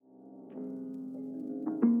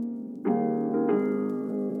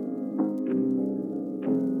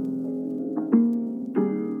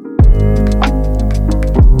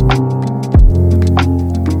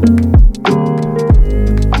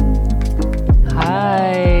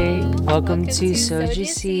Welcome to So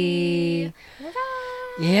Juicy.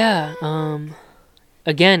 Yeah,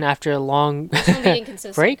 again after a long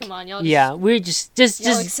break. Come on, y'all. We're just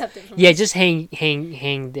accept it from yeah, us. just hang it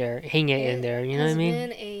in there. You know what I mean?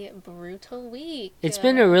 It's been a brutal week. It's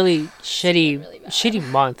been a really really bad.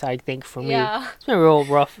 shitty month, I think, for me. Yeah. It's been a real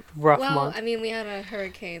rough Well, month. I mean, we had a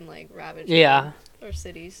hurricane ravage. Yeah. Our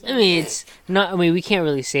cities. So. I mean, it's not. I mean, we can't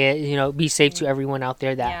really say it. You know, be safe to everyone out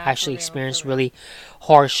there that actually experienced really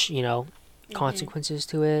harsh, consequences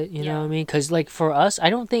to it. You know what I mean? Because like for us,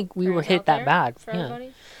 I don't think we were hit that bad. For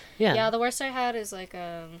everybody? Yeah. The worst I had is I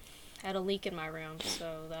had a leak in my room,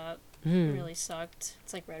 so that really sucked.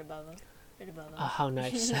 It's like right above it. Oh, how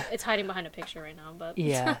nice! It's hiding behind a picture right now, but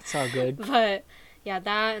yeah, it's all good. But yeah,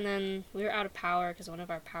 that, and then we were out of power because one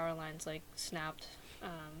of our power lines snapped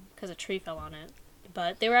because a tree fell on it.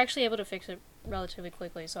 But they were actually able to fix it relatively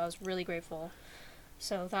quickly, so I was really grateful.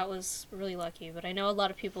 So that was really lucky. But I know a lot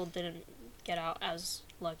of people didn't get out as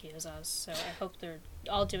lucky as us, so I hope they're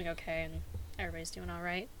all doing okay and everybody's doing all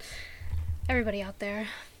right. Everybody out there,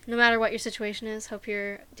 no matter what your situation is, hope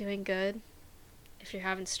you're doing good. If you're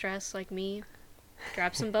having stress like me,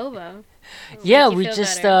 grab some boba. Yeah, we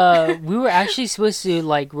just we were actually supposed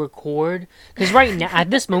to record because right now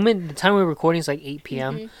at this moment the time we're recording is 8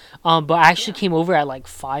 p.m. But I actually came over at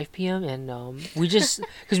 5 p.m. and we just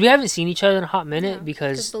because we haven't seen each other in a hot minute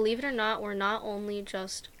because believe it or not, we're not only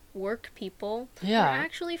just work people. Yeah, we're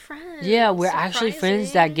actually friends. Yeah, we're actually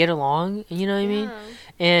friends that get along. You know what I mean?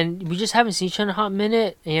 And we just haven't seen each other in a hot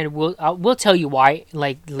minute, and we'll tell you why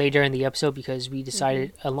later in the episode because we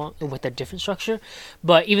decided along with a different structure.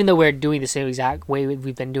 But even though we're doing the same exact way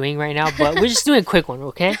we've been doing right now, but we're just doing a quick one,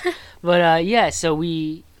 okay? But so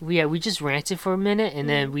we just ranted for a minute, and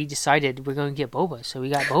then we decided we're gonna get boba, so we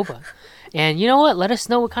got boba. And you know what? Let us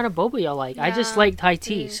know what kind of boba y'all like. Yeah. I just like Thai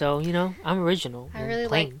tea, so I'm original. I really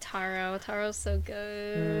like taro. Taro's so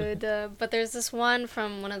good. But there's this one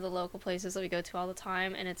from one of the local places that we go to all the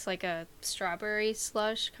time, and it's like a strawberry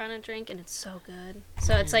slush kind of drink, and it's so good.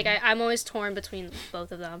 So it's I'm always torn between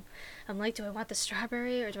both of them. I'm like, do I want the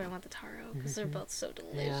strawberry or do I want the taro? Because they're both so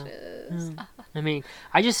delicious. Yeah. I mean,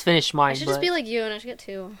 I just finished mine. I should just be like you, and I should get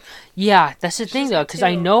two. Yeah, that's the thing though, because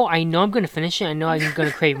I know I'm gonna finish it. I know I'm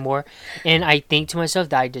gonna crave more, and I think to myself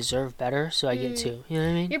that I deserve better, so I get two. You know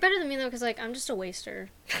what I mean? You're better than me though, because I'm just a waster.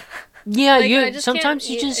 Yeah, sometimes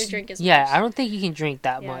you just drink as much. I don't think you can drink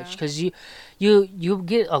that much because you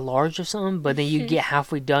get a large of something, but then you get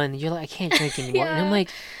halfway done and you're like, I can't drink anymore, and I'm like,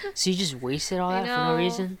 so you just wasted all that for no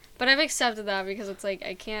reason. But I've accepted that because it's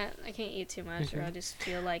I can't eat too much or I just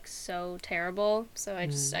feel so terrible, so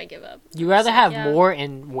I give up. You rather have more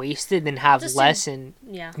and waste it than have less and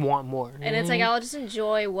want more. And it's I'll just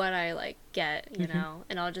enjoy what I get, you know,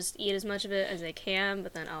 and I'll just eat as much of it as I can,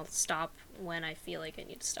 but then I'll stop when I feel like I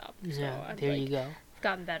need to stop. Yeah, there you go. I've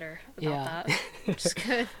gotten better about that, which is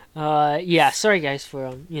good. Sorry guys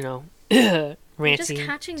for ranting just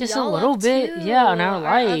catching just y'all a little bit too. On our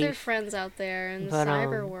life, other friends out there in the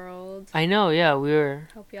cyber world. I know, we're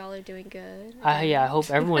hope y'all are doing good. I hope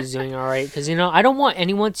everyone's doing all right because I don't want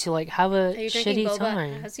anyone to have a shitty boba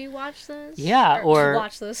time. Has you watched this? Or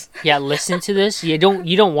watch this. Listen to this. You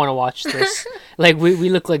don't want to watch this. We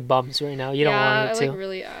look like bums right now. You don't want to. I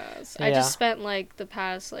really ass. I just spent the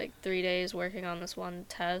past 3 days working on this one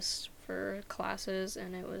test for classes,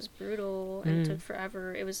 and it was brutal and it took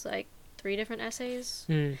forever. It was 3 different essays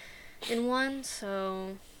in one,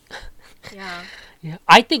 so yeah.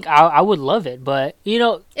 I think I would love it, but it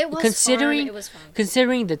was considering fun. It was fun.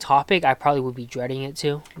 Considering the topic, I probably would be dreading it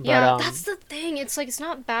too. But, that's the thing. It's it's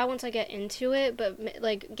not bad once I get into it, but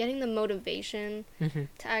getting the motivation to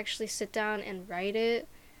actually sit down and write it,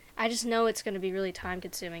 I just know it's going to be really time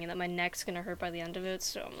consuming and that my neck's going to hurt by the end of it.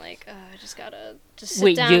 So I'm I just gotta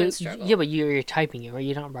sit down and struggle. Yeah, but you're typing it, right?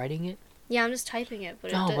 You're not writing it. Yeah, I'm just typing it,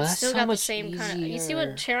 but it's still so got the much same kind of... You see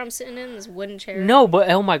what chair I'm sitting in? This wooden chair? No, but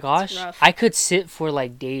oh my gosh, I could sit for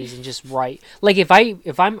days and just write. If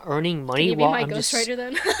I'm earning money, can you be my ghostwriter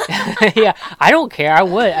then? Yeah, I don't care. I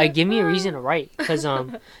would. Give me a reason to write, because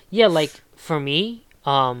for me,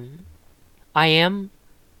 I am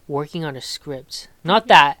working on a script. Not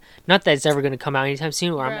that it's ever gonna come out anytime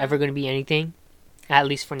soon, or I'm ever gonna be anything. At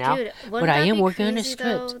least for now. Dude, but I am working on a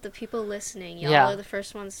script. Though, the people listening, y'all are the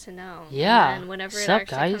first ones to know. Yeah. And whenever it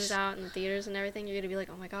actually comes out in the theaters and everything, you're going to be like,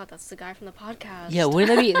 oh my god, that's the guy from the podcast. Yeah,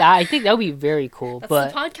 wouldn't that be... I think that would be very cool. That's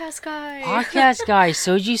but the podcast guy. Podcast guy,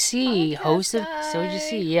 Sojusi, host of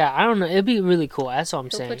Sojusi. Yeah, I don't know. It'd be really cool. That's all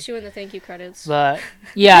I'm saying. He'll put you in the thank you credits. But,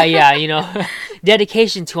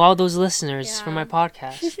 dedication to all those listeners for my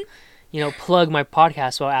podcast. Plug my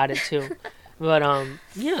podcast while at it too. But,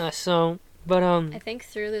 so... But I think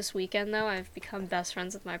through this weekend though, I've become best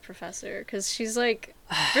friends with my professor because she's like,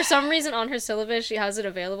 for some reason on her syllabus she has it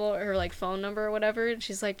available, her like phone number or whatever, and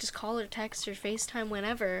she's like, just call or text or FaceTime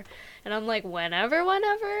whenever, and I'm like, whenever.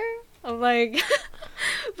 I'm like,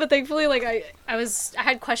 but thankfully like I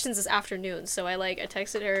had questions this afternoon, so I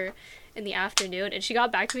texted her in the afternoon, and she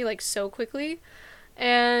got back to me like so quickly,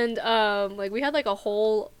 and like we had like a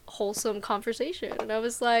whole wholesome conversation, and I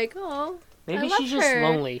was like, oh. maybe she's just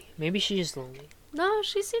lonely. Maybe she's just lonely. No,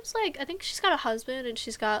 she seems like, I think she's got a husband and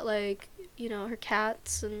she's got like, you know, her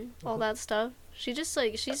cats and all that stuff. She just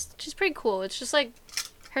like she's pretty cool. It's just like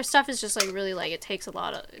her stuff is just like really like it takes a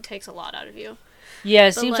lot out of you. Yeah,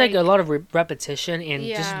 it seems like a lot of repetition and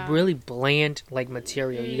just really bland like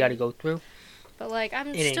material you got to go through. But like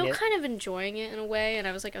I'm still kind of enjoying it in a way, and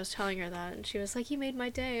I was telling her that, and she was like, "You made my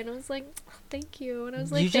day," and I was like, oh, "Thank you," and I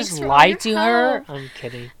was like, "You just just lied to her?" I'm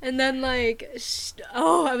kidding. And then like,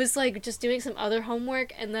 I was like just doing some other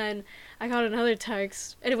homework, and then I got another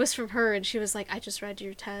text, and it was from her, and she was like, "I just read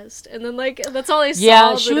your test," and then like that's all I saw.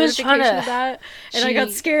 Yeah, she was trying to. That, and I got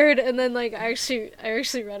scared, and then like I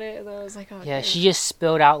actually read it, and then I was like, "Oh." Yeah, she just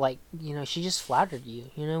spilled out like she just flattered you,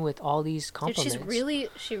 with all these compliments. Dude,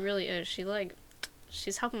 she really is.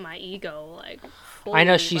 She's helping my ego, like, fully. I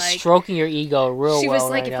know, she's stroking your ego real well. She was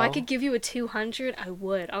like, right if now. I could give you a 200, I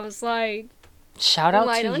would. I was like, shout out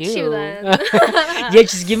why to don't you. then? Yeah,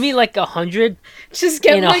 just give me like 100 just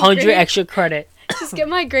get and 100 extra credit. Just get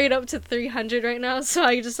my grade up to 300 right now, so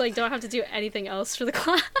I just like don't have to do anything else for the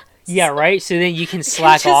class. Yeah, right? So then you can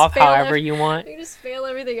slack off however you want. You just fail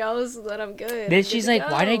everything else, and then I'm good. Then she's like,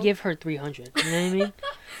 why'd I give her 300? You know what I mean?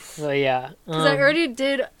 Well, yeah. Because I already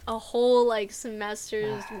did a whole, like,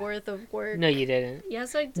 semester's worth of work. No, you didn't.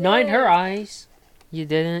 Yes, I did. Not in her eyes. You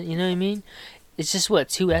didn't. You know what I mean? It's just, what,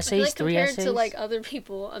 2 essays, I feel like 3 essays? Compared to, like, other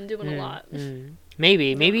people, I'm doing a lot.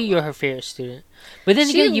 Maybe you're her favorite student. But then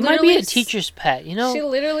again, you might be a teacher's pet, She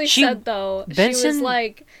literally said, though, Benson, she was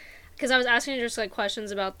like... Because I was asking her just, like,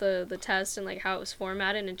 questions about the test and, like, how it was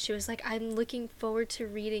formatted, and she was like, I'm looking forward to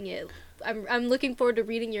reading it. I'm looking forward to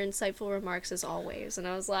reading your insightful remarks as always. And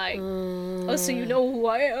I was like, oh, so you know who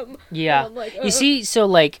I am. Yeah. Like, you see, so,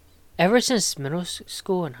 like, ever since middle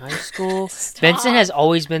school and high school, Benson has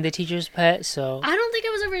always been the teacher's pet, so... I don't think I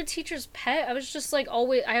was ever a teacher's pet. I was just, like, I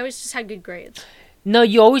always just had good grades. No,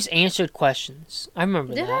 you always answered questions. I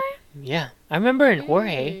remember that. Did I? Yeah. I remember in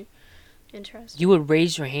Jorge... Interesting. You would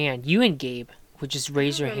raise your hand. You and Gabe would just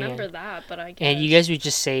raise your hand. I remember that, but I guess. And you guys would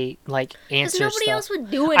just say, like, answer stuff. Because nobody else would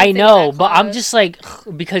do it. I know, but I'm just like,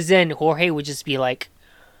 because then Jorge would just be like,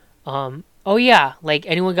 oh yeah, like,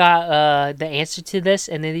 anyone got the answer to this?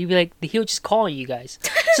 And then he'd be like, he would just call you guys.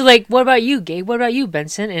 So, like, what about you, Gabe? What about you,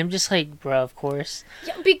 Benson? And I'm just like, bro, of course.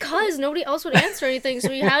 Yeah, because nobody else would answer anything,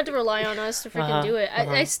 so you had to rely on us to freaking do it.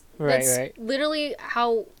 That's literally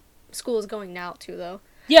how school is going now, too, though.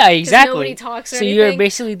 Yeah, exactly. Nobody talks or so anything. You're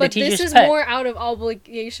basically the teacher's pet. But this is more out of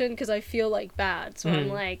obligation because I feel like bad. So I'm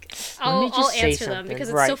like, I'll answer them because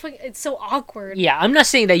it's so awkward. Yeah, I'm not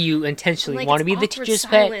saying that you intentionally want to be the teacher's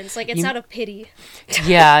silence. pet. Like it's out of pity.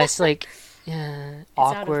 Yeah, it's like it's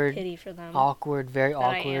awkward. Out of pity for them. Awkward, very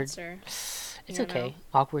awkward. It's okay.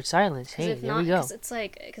 Awkward silence. Hey, there we go. Because it's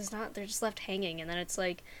like, they're just left hanging, and then it's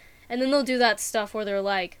like, and then they'll do that stuff where they're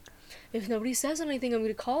like, if nobody says anything, I'm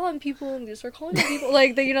gonna call on people. I'm gonna start calling on people.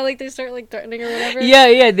 Like they start like threating or whatever. Yeah.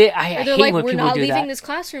 I hate like, when people do that. We're not leaving this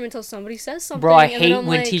classroom until somebody says something. Bro, I hate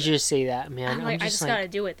when teachers say that, man. I'm like, I just gotta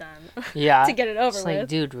do it then. Yeah. To get it over with. Like,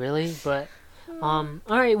 dude, really? But all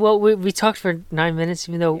right. Well, we talked for 9 minutes,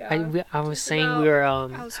 even though I was saying we were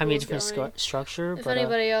having a different structure. If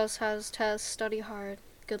anybody else has tests, study hard.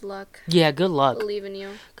 Good luck. Yeah, good luck. Believe in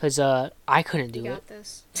you. Cause I couldn't do it. You got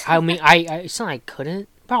this. I mean, it's not like I couldn't.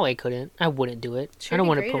 Probably I couldn't. I wouldn't do it. I don't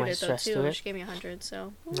want to put my stress to it. She gave me 100,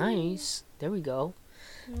 so. Nice. There we go.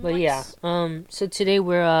 Nice. But yeah. So today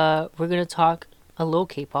we're gonna talk a little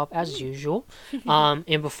K-pop as usual.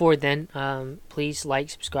 And before then, please like,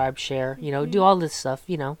 subscribe, share. Do all this stuff.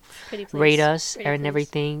 Rate us and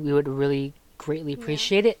everything. We would really greatly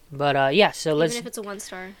appreciate it. But yeah. So let's. Even if it's a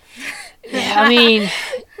 1-star. Yeah, I mean,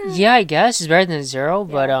 yeah, I guess it's better than 0. Yeah.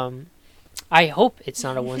 But I hope it's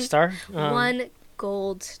not a 1-star. 1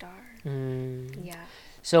 gold star. Yeah.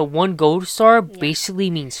 So 1 gold star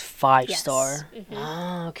basically means 5-star. Mm-hmm.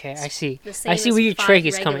 Oh, okay. I see. I see where your trick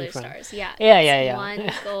is coming from. Stars. Yeah. Yeah.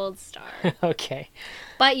 1 gold star. Okay.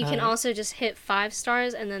 But you can also just hit 5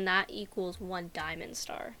 stars, and then that equals 1 diamond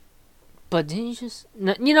star. But didn't you just...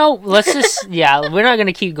 let's just... Yeah, we're not going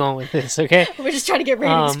to keep going with this, okay? We're just trying to get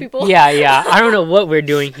ratings, people. Yeah. I don't know what we're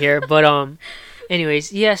doing here, but...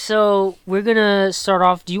 Anyways, yeah, so we're going to start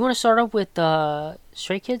off... Do you want to start off with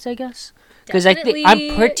Stray Kids, I guess. Because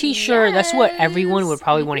I'm pretty sure that's what everyone would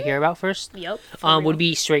probably want to hear about first. Yep. Would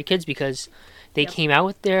be Stray Kids because they came out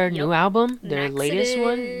with their new album, their latest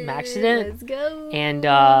one, Maxident. Let's go.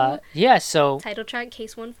 And so title track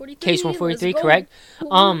Case 143. Case 143, correct.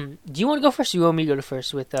 Do you want to go first? Or you want me to go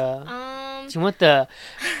first with do you want the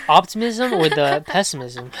optimism or the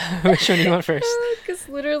pessimism? Which one do you want first? Because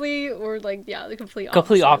literally we're like the complete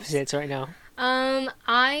opposites right now.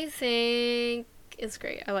 I think it's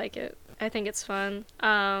great. I like it. I think it's fun.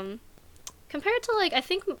 Compared to I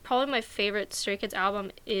think probably my favorite Stray Kids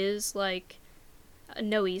album is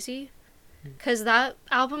No Easy, because that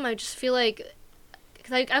album I just feel I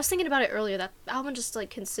was thinking about it earlier. That album just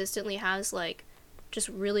consistently has just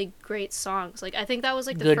really great songs. I think that was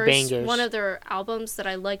the good first bangers. One of their albums that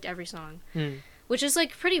I liked every song, which is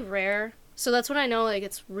pretty rare. So that's when I know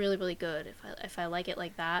it's really really good if I like it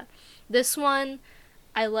like that. This one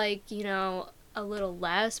I a little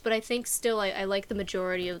less, but I think still I like the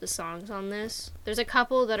majority of the songs on this. There's a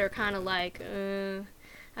couple that are kind of I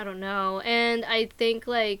don't know. And I think,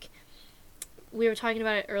 we were talking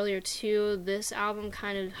about it earlier, too, this album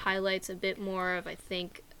kind of highlights a bit more of, I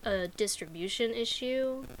think, a distribution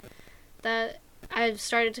issue that I've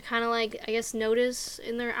started to kind of, I guess, notice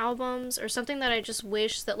in their albums, or something that I just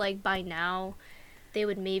wish that, by now they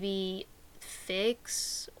would maybe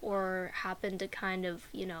fix or happen to kind of,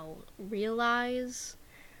 realize.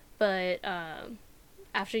 But,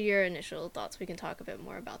 after your initial thoughts, we can talk a bit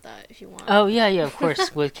more about that if you want. Oh, yeah, of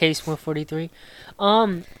course, with Case 143.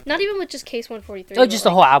 Not even with just Case 143. Oh, just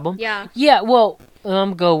the whole album? Yeah. Yeah, well,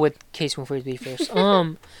 I'm go with Case 143 first.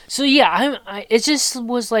 So yeah, it just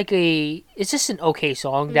was it's just an okay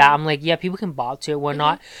song that I'm people can bop to it,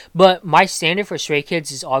 whatnot. But my standard for Stray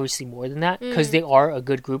Kids is obviously more than that, because they are a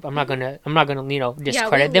good group. I'm not gonna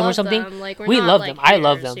discredit them or something. We love them. I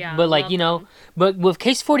love them. Yeah, but but with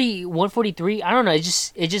Case 143, I don't know.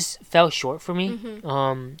 It just fell short for me.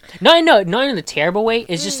 Not in a terrible way.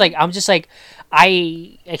 It's just I'm just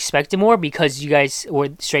I expected more because you guys or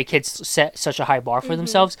Stray Kids set such a high bar for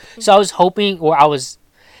themselves. So I was hoping, or I was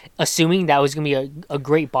assuming that was gonna be a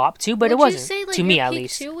great bop too, but it wasn't, to me at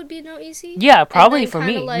least. Two would be No Easy? Yeah, probably for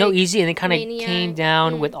me. No Easy, and then kind of came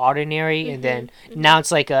down with Ordinary, and then now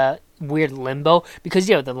it's a weird limbo because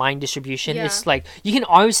the line distribution is you can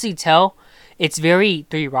obviously tell it's very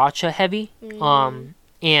Three Racha heavy.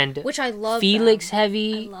 And which I love Felix them.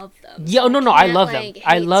 heavy. I love them. Yeah, I love them.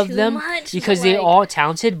 I love them because they're all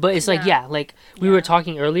talented. But it's we were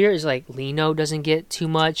talking earlier. Is Lino doesn't get too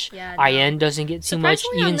much. Yeah, IN doesn't get too much.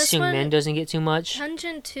 Even Seungmin doesn't get too much.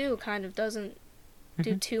 Hyunjin too kind of doesn't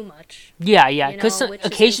do too much. Yeah. Because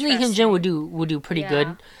occasionally Hyunjin would do pretty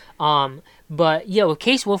good. But yeah, with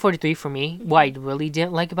Case 143 for me, what I really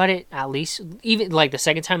didn't like about it, at least even the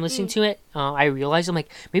second time listening to it, I realized I'm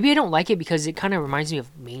maybe I don't like it because it kind of reminds me of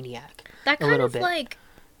Maniac. That kind of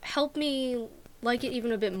helped me like it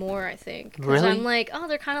even a bit more, I think. Really? I'm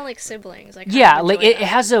they're kind of like siblings. It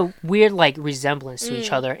has a weird resemblance to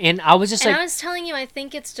each other, and I was just I was telling you, I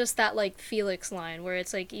think it's just that Felix line where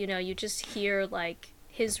it's you just hear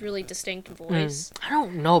his really distinct voice. I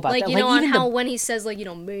don't know about that. On how when he says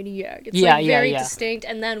maniac, it's very distinct,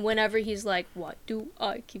 and then whenever he's what do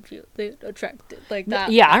I keep feeling attracted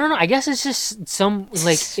that. Yeah, I don't know. I guess it's just some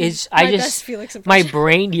it's best Felix impression. My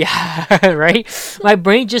brain, right? My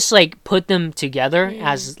brain just put them together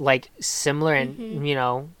as similar,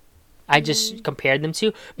 and I just compared them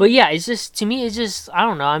to. But yeah, it's just to me, it's just I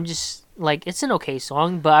don't know. I'm just. It's an okay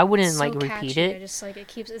song, but I wouldn't repeat catchy. it. I just it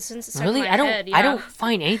keeps it's really. In my head, I don't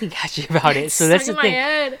find anything catchy about it. So that's the thing.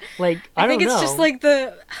 Head. I don't think know. It's just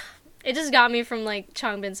it just got me from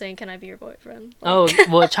Changbin saying, "Can I be your boyfriend?" Oh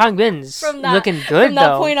well, Changbin's looking good from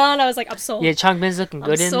that point on, I was I'm sold. Yeah, Changbin's looking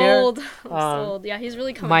good in there. I'm Um, sold. Yeah, he's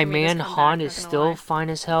really coming. My man Han is still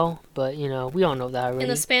fine as hell, but we all know that already. In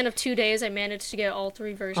the span of 2 days, I managed to get all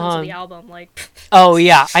 3 versions of the album. Oh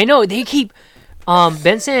yeah, I know they keep.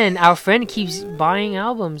 Benson, our friend, keeps buying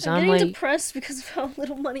albums. I'm getting depressed because of how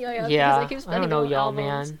little money I have. Yeah, because I keep spending I don't know, y'all,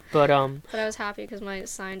 albums. man. But I was happy because my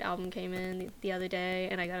signed album came in the other day,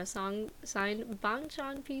 and I got a song signed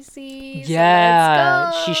Bangchan PC. Yeah,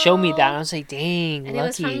 so let's go! She showed me that. And I was like, dang, and lucky. it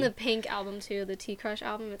was from the Pink album too, the T Crush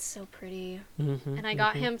album. It's so pretty. And I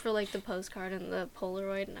got him for the postcard and the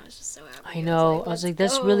Polaroid, and I was just so happy. I know. I was like,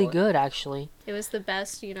 that's really good, actually. It was the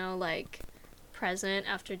best, present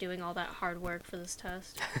after doing all that hard work for this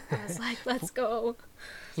test. I was like, let's go.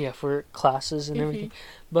 Yeah, for classes and everything.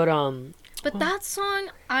 But that song,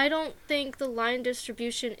 I don't think the line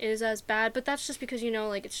distribution is as bad, but that's just because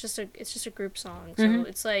it's just a group song. So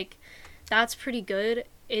it's that's pretty good.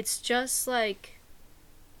 It's just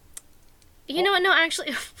You know what? No,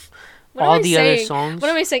 actually, All the other songs. What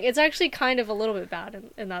am I saying? It's actually kind of a little bit bad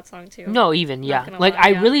in that song too. No, even yeah. Like I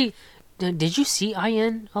really. Did you see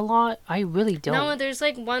IN a lot? I really don't. No, there's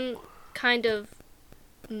like one kind of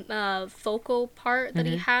vocal part that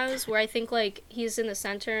he has where I think like he's in the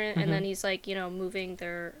center and then he's like, you know, moving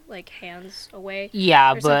their like hands away.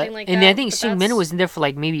 Yeah, but like and I think Seungmin was in there for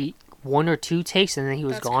like maybe 1 or 2 takes and then he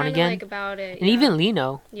was gone again. Like about it, and even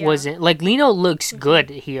Lino wasn't like Lino looks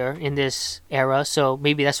good here in this era, so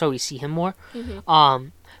maybe that's why we see him more.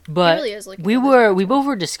 But really we both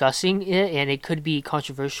were discussing it, and it could be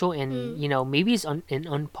controversial, and you know maybe it's an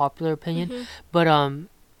unpopular opinion. But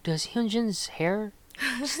does Hyunjin's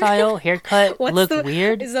haircut look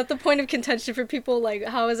weird? Is that the point of contention for people? Like,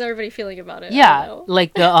 how is everybody feeling about it? Yeah,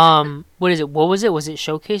 like the what is it? What was it? Was it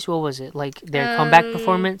Showcase? What was it? Like their comeback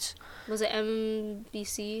performance? Was it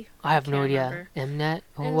MBC? I have no idea. Mnet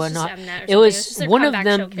or whatnot. It was one of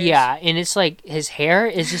them. Showcase. Yeah, and it's like his hair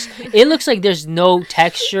is just. It looks like there's no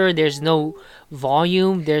texture. There's no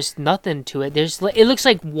volume. There's nothing to it. It looks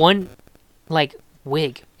like one, like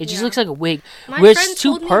wig. It just looks like a wig, where it's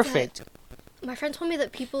too perfect. My friend told me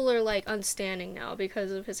that people are like unstanding now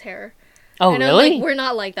because of his hair. Oh, and really? Like, we're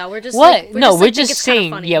not like that. We're just what? Like, we're just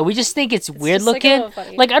saying. Yeah, we just think it's weird looking.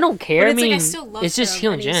 Like I don't care. But I mean, I still love it's just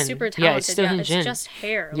Hyunjin. Super talented. Yeah, it's still Hyunjin. It's just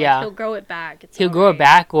hair. Like, he'll grow it back. He'll grow it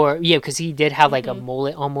back, or because he did have like a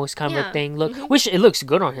mullet almost kind of a thing look, which it looks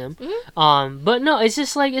good on him. But no, it's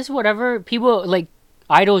just like it's whatever. People like.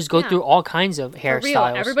 Idols go through all kinds of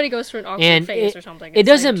hairstyles. Everybody goes through an awkward phase or something. It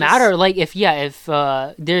doesn't matter. Like if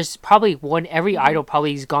there's probably every idol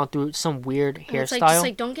probably has gone through some weird hairstyle. Just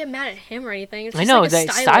like don't get mad at him or anything. It's just I know like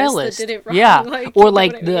a stylist that did it wrong. Yeah, like, or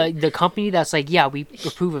like the company that's like we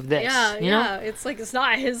approve of this. You know? It's like it's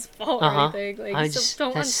not his fault or anything. Like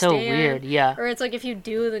that's so weird. Yeah. Or it's like if you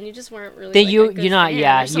do, then you just weren't really. Then you're not.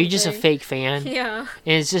 Yeah, you're just a fake fan. Yeah.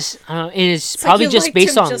 And it's just and it's probably just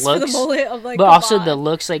based on looks, but also the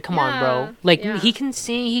looks. Like come on. Bro, like he can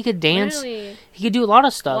sing, he could dance, he could do a lot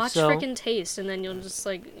of stuff. Watch freaking Taste, and then you'll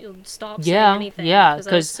stop saying anything. Yeah,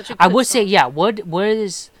 because I would say what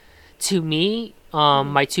is to me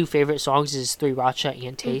my 2 favorite songs is 3 Racha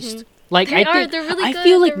and Taste. Like I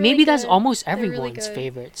feel like maybe that's almost everyone's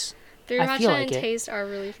favorites. 3 Racha and Taste are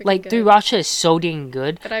really freaking like good. 3 Racha is so dang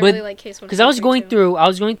good. But I really like Case 143 because I was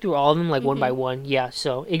going through all of them like one by one. Yeah,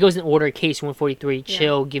 so it goes in order: Case 143,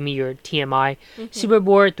 Chill, Give Me Your TMI,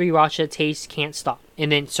 Superboard, 3 Racha, Taste, Can't Stop,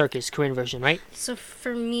 and then Circus Korean version, right? So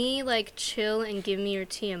for me, like Chill and Give Me Your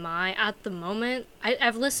TMI at the moment,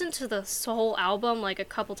 I've listened to the whole album like a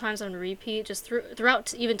couple times on repeat, just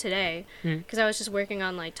throughout even today, because I was just working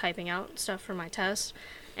on like typing out stuff for my test,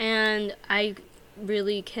 and I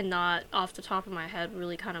really cannot off the top of my head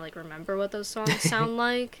really kind of like remember what those songs sound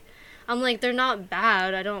like. I'm like, they're not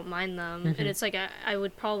bad, I don't mind them, and it's like I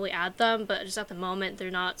would probably add them, but just at the moment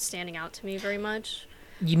they're not standing out to me very much.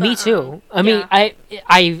 Me too. I mean, I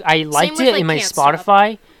liked it in my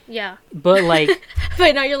Spotify. Yeah. But like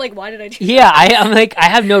but now you're like, why did I do that? I'm like, I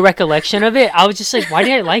have no recollection of it. I was just like, why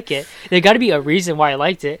did I like it? There got to be a reason why I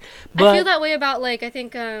liked it. But I feel that way about like I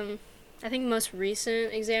think most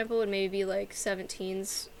recent example would maybe be like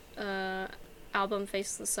 17's album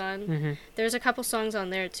Face the Sun. There's a couple songs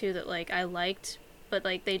on there too that like I liked, but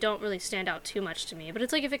like they don't really stand out too much to me. But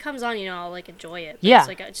it's like if it comes on, I'll like enjoy it. But it's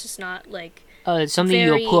like it's just not like something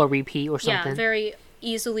you'll pull a repeat or something. Yeah, very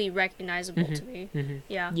easily recognizable to me.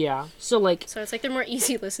 Yeah. So it's like they're more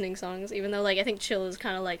easy listening songs, even though like I think Chill is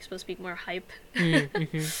kind of like supposed to be more hype.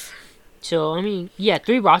 So, I mean, 3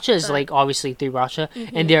 Racha is, like, obviously 3 Racha,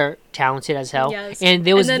 and they're talented as hell. Yes. And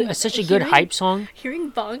there was such a good hype song.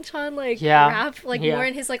 Hearing Bangchan, like, rap, like, more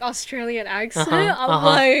in his, like, Australian accent, I'm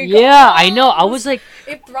like... Yeah, I know. I was, like...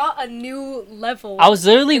 It brought a new level. I was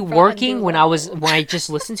literally working when I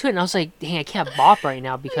just listened to it, and I was like, dang, I can't bop right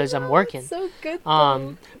now because I'm working. It's so good,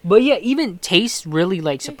 though. But, yeah, even Taste really,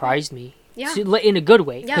 like, surprised me. Yeah. In a good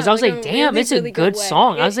way. Because I was like, damn, it's a good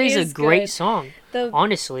song. I was like, it's a great song.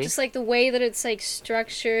 Honestly, just like the way that it's like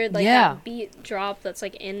structured, like that beat drop that's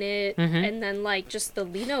like in it, and then like just the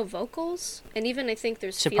Lino vocals, and even I think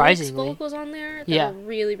there's Felix vocals on there that are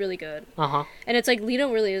really really good. And it's like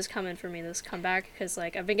Lino really is coming for me this comeback because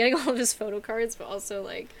like I've been getting all of his photo cards, but also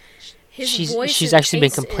like she's actually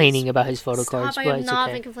been complaining about his photo cards, but it's okay. I have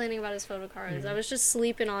not been complaining about his photo cards. I was just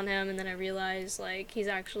sleeping on him, and then I realized like he's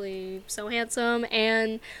actually so handsome.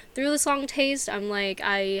 And through the song Taste, I'm like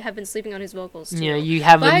I have been sleeping on his vocals too. Yeah, you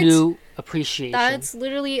have a new appreciation. That's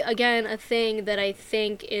literally again a thing that I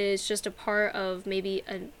think is just a part of maybe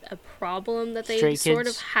a problem that they sort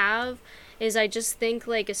of have. Is I just think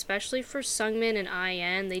like especially for Seungmin and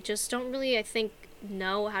IN, they just don't really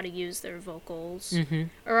know how to use their vocals, Mm-hmm.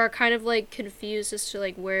 or are kind of like confused as to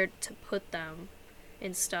like where to put them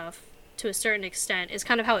and stuff to a certain extent, is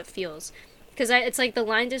kind of how it feels. Because it's like the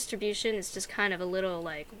line distribution is just kind of a little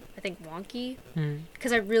like, I think, wonky.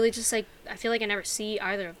 Because I really just like, I feel like I never see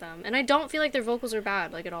either of them, and I don't feel like their vocals are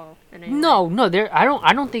bad like at all. No, they're I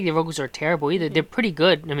don't think their vocals are terrible either. They're pretty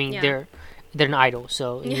good. I mean, Yeah. they're an idol,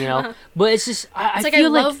 so you know. But it's just I Like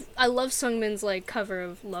feel I love Sungmin's like cover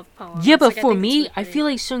of Love Poem. yeah, It's but like, for think it's me, really I pretty. feel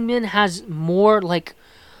like Sungmin has more like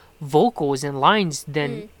vocals and lines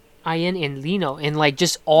than IN and Lino, and like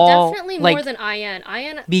just all Definitely like more than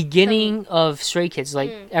IN. beginning of Stray Kids,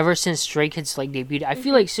 like ever since Stray Kids like debuted. I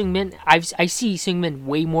feel like Sungmin, I see Sungmin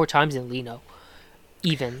way more times than Lino,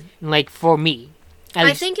 even like for me. At I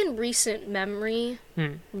least. think in recent memory,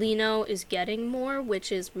 Lino is getting more, which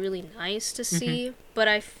is really nice to see. But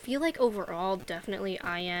I feel like overall, definitely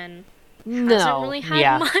IN hasn't really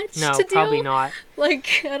had much no, to do. probably not.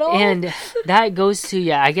 Like, at all. And that goes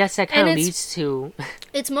to, I guess that kind And of it's- leads to...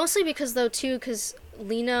 It's mostly because, though, too, because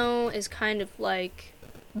Lino is kind of like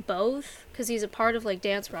both, because he's a part of like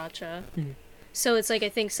Dance Racha. So it's like, I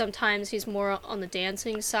think sometimes he's more on the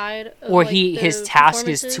dancing side of, or like, his the task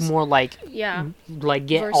is to performances. more like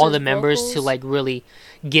get all the Versus members to vocals. like really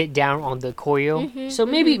get down on the choreo. So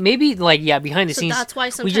maybe like behind the So scenes that's why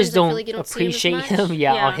we sometimes just I feel don't like you don't see him as appreciate much. him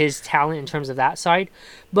Yeah. on his talent in terms of that side.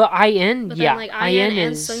 But IN But yeah then, like, IN IN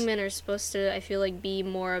and is Sungmin are supposed to, I feel like, be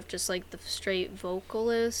more of just, like, the straight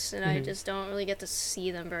vocalists, and I just don't really get to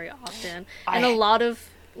see them very often. And a lot of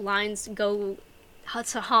lines go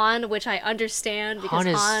to Han, which I understand, because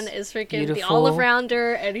Han is freaking the beautiful.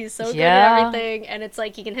 all-arounder, and he's so good Yeah. at everything, and it's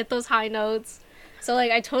like, he can hit those high notes. So,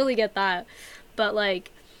 like, I totally get that. But,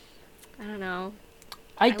 like, I don't know.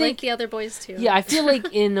 I think like the other boys, too. yeah, I feel like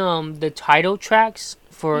in the title tracks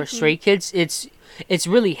for Stray Kids, it's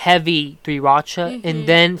really heavy 3 Racha, and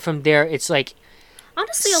then from there it's like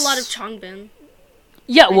Honestly, a lot of Changbin.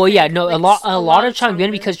 yeah, well, yeah, think, no, like, a lot of Changbin.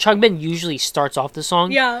 Changbin, because Changbin usually starts off the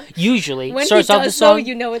song. Yeah. Usually When starts he off the does, though, song.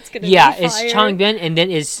 you know it's gonna Yeah, be it's fire. Changbin, and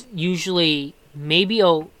then it's usually maybe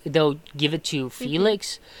they'll give it to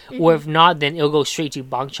Felix, or if not, then it'll go straight to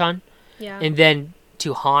Bangchan, Yeah. and then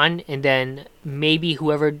to Han, and then maybe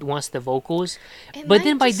whoever wants the vocals. It But might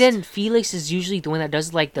then by just- then, Felix is usually the one that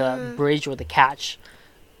does like the bridge or the catch,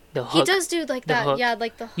 the hook. He does do like the that, hook. yeah,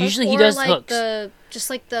 like the hook. Usually he or does like hooks. just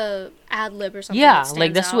like the ad lib or something. Yeah, that like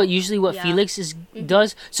stands that's what out. usually what Yeah. Felix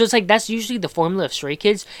does. So it's like that's usually the formula of Stray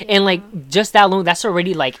Kids, and like just that alone, that's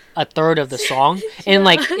already like a third of the song. And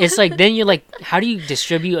like it's like then you're like, how do you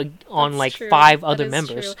distribute on That's like true. 5 That other is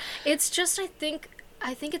members? true. It's just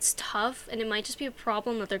I think it's tough, and it might just be a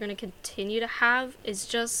problem that they're going to continue to have. Is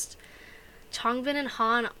just Changbin and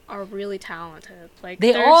Han are really talented. Like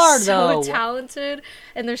They they're are, so though. talented,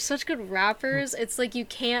 and they're such good rappers. It's like you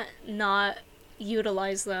can't not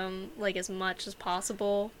utilize them like as much as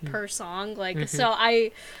possible per song. Like so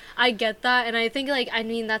I get that, and I think like I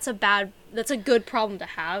mean that's a good problem to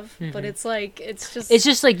have, but it's like it's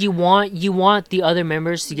just like you want the other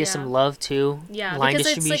members to get Yeah. some love too. yeah, line because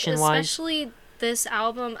it's like distribution wise. especially this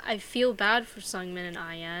album, I feel bad for Sungmin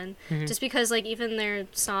and IN, just because like even their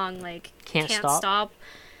song like Can't Stop. Stop.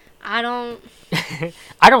 I don't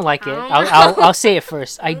I don't like it. I don't I'll say it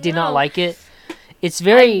first. I did not know. like it. It's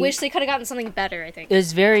very. I wish they could have gotten something better. I think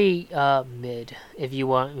It's very mid. If you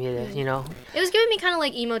want me to, you know. it was giving me kind of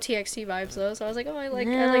like emo TXT vibes though, so I was like, oh, I like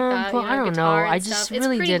Yeah, that. but You know, I don't guitar know. and I just stuff. It's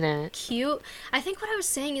really pretty didn't. Cute. I think what I was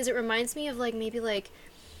saying is it reminds me of like maybe like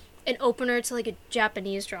an opener to like a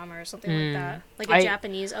Japanese drama or something like that, like a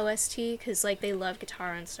Japanese OST, because like they love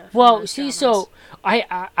guitar and stuff. in Well, those see, dramas. so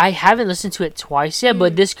I haven't listened to it twice yet,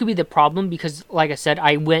 but this could be the problem because, like I said,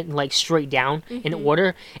 I went like straight down in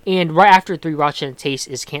order, and right after 3 Racha and Taste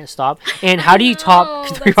is Can't Stop, and how do you top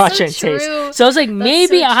know, 3 that's Racha and so Taste? true. So I was like,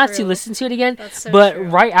 maybe so I'll have to true. listen to it again, That's so but true.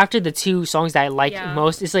 right after the 2 songs that I liked Yeah.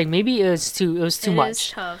 most, it's like maybe it was too It is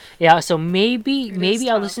much. tough. Yeah, so maybe It is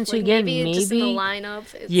I'll tough. listen to Like, it again. Maybe just in the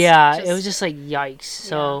lineup. It's Yeah, just, it was just like yikes.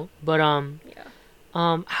 So, but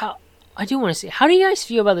Yeah. how I do want to say, how do you guys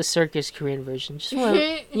feel about the Circus Korean version? Just want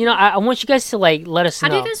you know, I want you guys to like let us How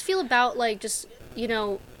know do you guys feel about like just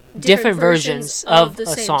different versions of the a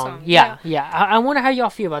same song. Yeah. I wonder how y'all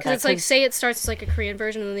feel about that. Because it's like, say it starts as like a Korean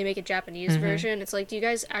version and then they make a Japanese version. It's like, do you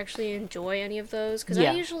guys actually enjoy any of those? Because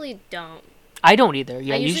Yeah. I usually don't. I don't either.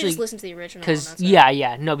 Yeah, I usually just listen to the original. because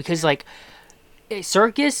no, because like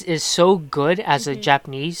Circus is so good as a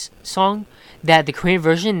Japanese song that the Korean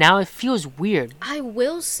version now it feels weird. I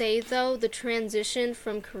will say though, the transition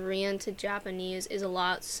from Korean to Japanese is a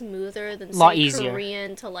lot smoother than say Easier.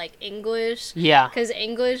 Korean to like English. Yeah. Because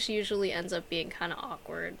English usually ends up being kind of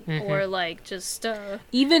awkward or like just.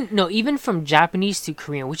 Even from Japanese to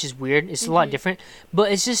Korean, which is weird. It's a lot different,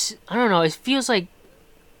 but it's just I don't know. It feels like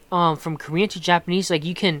from Korean to Japanese, like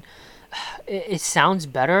you can. It sounds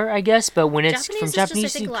better, I guess, but when it's from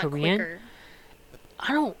Japanese to Korean. Quicker.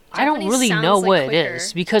 I don't really know what quicker. It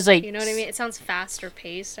is because like you know what I mean. It sounds faster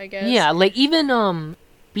paced, I guess. Yeah, like even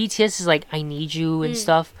BTS is like I Need You and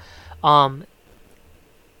stuff, and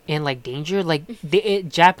like Danger. Like the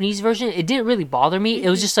Japanese version, it didn't really bother me. It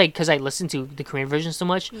was just like because I listened to the Korean version so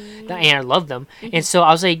much and I love them, and so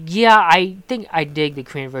I was like, yeah, I think I dig the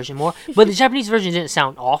Korean version more. But the Japanese version didn't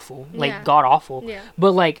sound awful, like god awful. Yeah.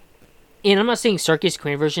 But like. And I'm not saying Circus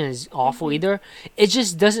Korean version is awful either. It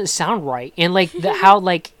just doesn't sound right. And like how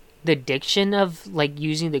like the diction of like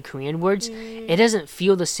using the Korean words, it doesn't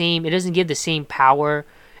feel the same. It doesn't give the same power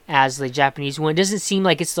as the Japanese one. It doesn't seem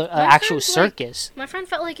like it's the actual circus. Like, my friend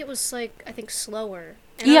felt like it was like I think slower.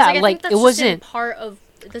 And yeah, I was like I think it wasn't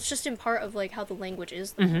that's just in part of like how the language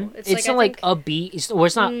is. It's not like upbeat, or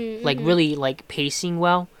it's not like really like pacing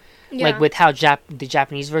well. Yeah. Like with how the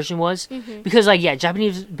Japanese version was, because like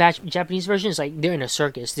Japanese version is like they're in a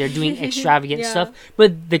circus, they're doing extravagant stuff,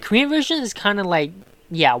 but the Korean version is kind of like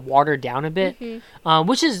watered down a bit,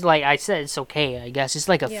 which is like I said, it's okay, I guess it's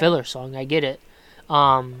like a filler song, I get it,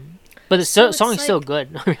 but the song is like, still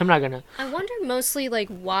good. I'm not gonna. I wonder mostly like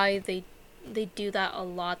why they do that a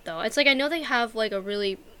lot though. It's like I know they have like a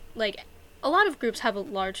really like a lot of groups have a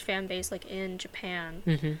large fan base like in Japan,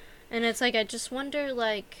 and it's like I just wonder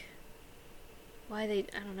like. Why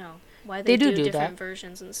they do different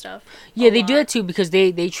versions and stuff. Yeah, they do that too because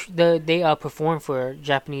they perform for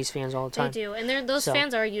Japanese fans all the time. They do, and those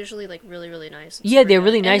fans are usually like really really nice. Yeah, they're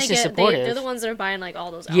really nice and supportive. They're the ones that are buying like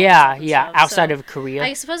all those albums. Yeah, outside of Korea.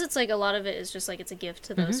 I suppose it's like a lot of it is just like it's a gift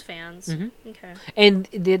to those fans. Okay. And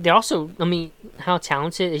they're also, I mean, how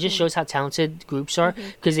talented. It just shows how talented groups are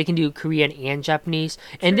because they can do Korean and Japanese.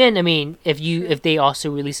 And then I mean, if they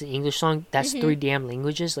also release an English song, that's 3 damn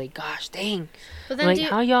languages. Like, gosh, dang. But then like,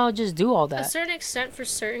 how y'all just do all that? A certain extent, for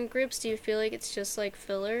certain groups, do you feel like it's just like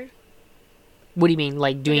filler? What do you mean,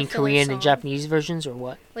 like doing Korean and Japanese versions, or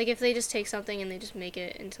what? Like if they just take something and they just make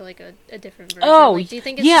it into like a different version. Oh, like, do you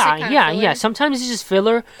think it's just like yeah. Sometimes it's just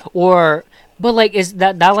filler, but like is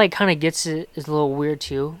that like kind of gets it is a little weird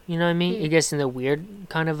too. You know what I mean? It gets in the weird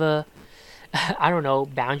kind of a, I don't know,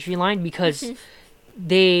 boundary line because.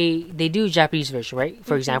 They do Japanese version, right?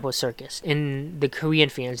 For example, Circus. And the Korean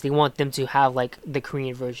fans, they want them to have like the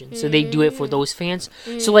Korean version. So they do it for those fans.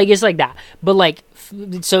 So like it's like that. But like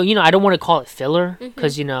so I don't want to call it filler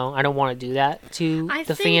cuz I don't want to do that to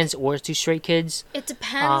the fans or to Stray Kids. It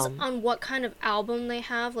depends on what kind of album they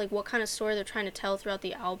have, like what kind of story they're trying to tell throughout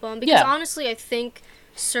the album because honestly, I think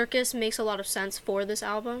Circus makes a lot of sense for this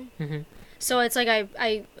album. So it's like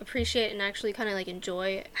I appreciate and actually kind of like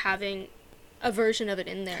enjoy having a version of it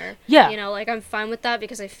in there. Yeah. Like I'm fine with that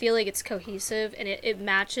because I feel like it's cohesive and it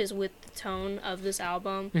matches with the tone of this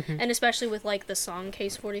album. And especially with like the song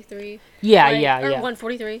Case 43. Yeah, like, yeah. Or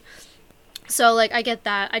 143. So like I get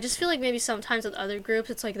that. I just feel like maybe sometimes with other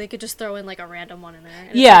groups it's like they could just throw in like a random one in there.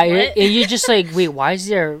 And and you're just like, wait, why is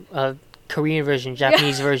there a Korean version,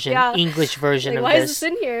 Japanese version, English version of why this? Why is this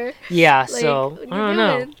in here? Yeah, like, so I don't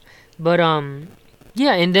know. But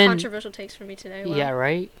yeah, and then controversial takes for me today. Wow. Yeah,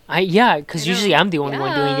 right. Because usually I'm the only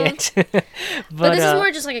one doing it. but this is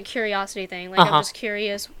more just like a curiosity thing. Like I'm just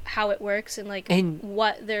curious how it works and like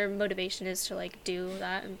what their motivation is to like do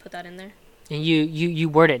that and put that in there. And you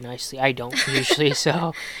word it nicely. I don't usually,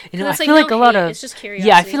 so I feel like a lot of it's just curiosity.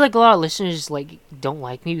 Yeah, I feel like a lot of listeners like don't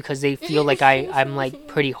like me because they feel like I'm like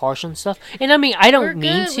pretty harsh on stuff. And I mean I don't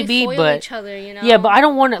mean to be, but each other, yeah, but I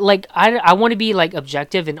don't want to like I want to be like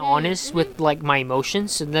objective and honest with like my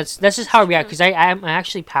emotions. And that's just how I react because I'm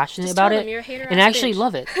actually passionate just about it and I actually bitch.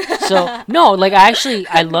 Love it. So no, like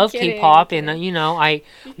I love K-pop and I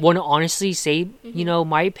want to honestly say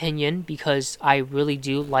my opinion because I really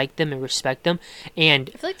do like them and respect them. And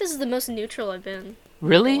I feel like this is the most neutral I've been.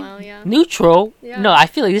 Really? For a while, yeah. Neutral? Yeah. No, I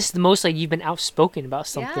feel like this is the most like you've been outspoken about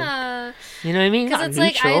something. Yeah. You know what I mean? Because it's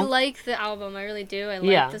neutral. Like I like the album, I really do. I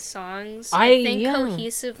like the songs. I think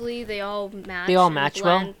cohesively they all match. They all match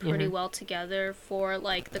well. Pretty well together for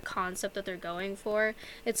like the concept that they're going for.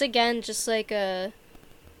 It's again just like I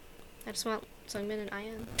just want Sungmin and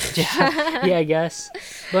IN. yeah, I guess.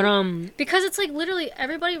 But because it's like literally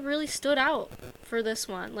everybody really stood out for this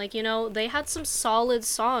one. Like, they had some solid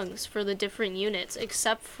songs for the different units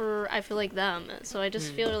except for I feel like them. So I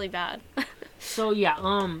just feel really bad. So yeah,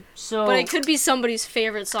 so But it could be somebody's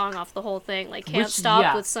favorite song off the whole thing. Like Can't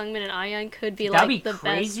Stop with Sungmin and Ion could be that'd like be the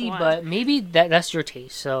crazy, best one. but maybe that's your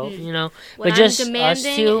taste. So you know, What but I'm just demanding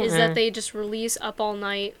us two, is that they just release Up All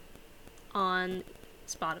Night on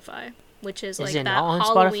Spotify, which is like it that not on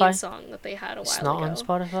Halloween Spotify? song that they had a while ago. It's not on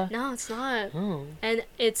Spotify. No, it's not. Oh. And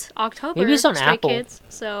it's October. Maybe it's on Stray Apple. Kids,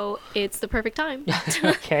 so it's the perfect time.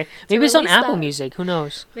 Okay, maybe it's on release Apple that. Music. Who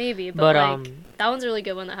knows? Maybe, but like um, that one's a really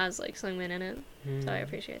good one that has like Sungmin in it, so I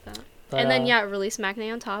appreciate that. But, and then release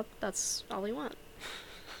Maknae on top. That's all we want.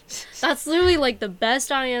 That's literally like the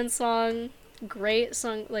best IN song. Great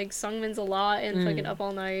song, like Sungmin's a lot and fucking Up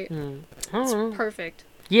All Night. It's perfect.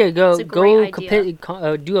 Yeah, It's a great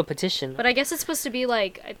idea. do a petition. But I guess it's supposed to be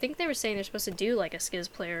like, I think they were saying they're supposed to do like a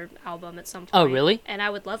SKZ player album at some point. Oh, really? And I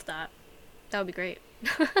would love that. That would be great.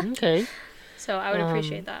 Okay. So I would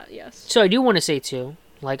appreciate that, yes. So I do want to say too,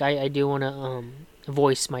 like I do want to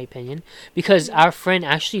voice my opinion because our friend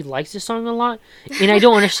actually likes this song a lot, and I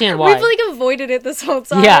don't understand why. We've like avoided it this whole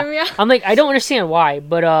time. Yeah, I'm like I don't understand why,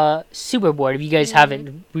 but Superboard. If you guys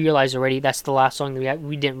haven't realized already, that's the last song that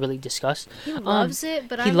we didn't really discuss. He loves it,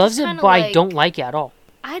 but he I'm loves just it, kinda but like, I don't like it at all.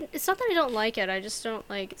 It's not that I don't like it. I just don't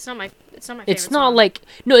like. It's not my favorite. It's not song. like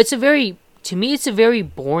no. It's a very to me. It's a very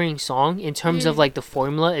boring song in terms of like the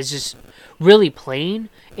formula is just really plain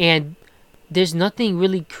and. There's nothing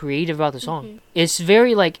really creative about the song. It's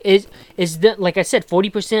very like like I said,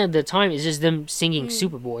 40% of the time is just them singing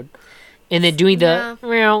Superboard, and then doing the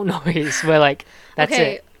meow noise. But like that's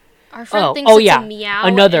it. Our friend thinks it's a meow.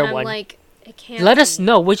 Another and one. I'm like, it can't. Let be. us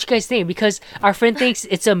know what you guys think because our friend thinks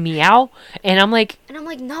it's a meow, and I'm like,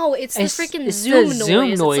 no, it's the freaking it's Zoom the noise.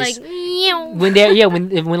 Zoom noise. It's like meow.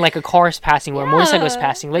 When like a car is passing or a motorcycle is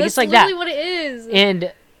passing, like it's like that. That's literally what it is.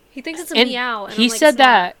 And he thinks it's a meow. And he I'm like, said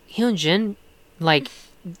that Hyunjin like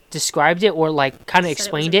described it or like kind of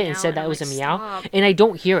explained it and said that it was a meow, stop. and I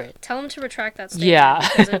don't hear it. Tell him to retract that statement. Yeah,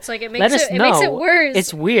 because it's like it makes Let it makes it worse.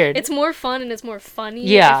 It's weird. It's more fun and it's more funny.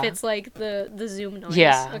 Yeah. if it's like the Zoom noise.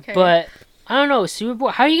 Yeah, okay. but I don't know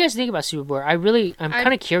Superboard. How do you guys think about Superboard? I'm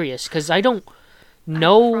kind of curious because I don't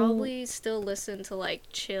know. I'd probably still listen to like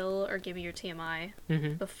Chill or Give Me Your TMI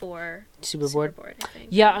before Superboard. I think.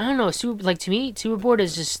 Yeah, I don't know. To me, Superboard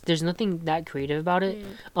is just there's nothing that creative about it.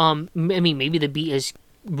 I mean, maybe the beat is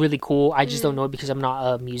really cool. I just don't know it because I'm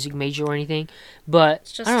not a music major or anything. But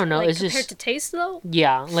It's just, I don't know. Like, it's compared just to taste though.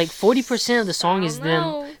 yeah, like 40% of the song is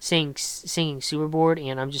know. them singing Superboard,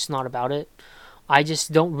 and I'm just not about it. I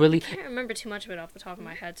just don't really. I can't remember too much of it off the top of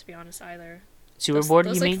my head, to be honest, either. Superboard,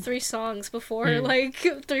 those you like mean? 3 songs before like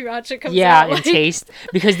 3 Ratchet comes out. Yeah, and like... Taste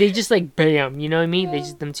because they just like bam, you know what I mean?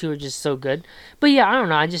 Yeah. Them two are just so good. But yeah, I don't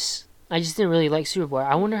know. I just didn't really like Superboard.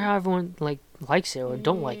 I wonder how everyone like likes it or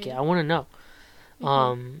don't like it. I want to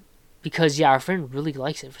know. Because yeah, our friend really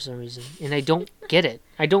likes it for some reason, and I don't get it.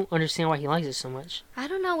 I don't understand why he likes it so much. I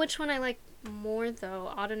don't know which one I like more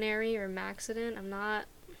though, Ordinary or Maxident. I'm not.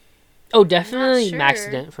 Oh, definitely sure.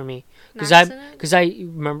 Maxident for me, because Maxident? I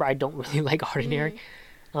remember I don't really like Ordinary.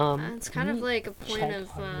 It's kind of like a point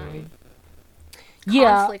of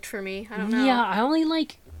yeah, conflict for me. I don't know. Yeah, I only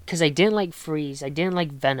like because I didn't like Freeze. I didn't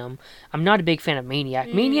like Venom. I'm not a big fan of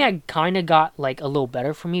Maniac. Maniac kind of got like a little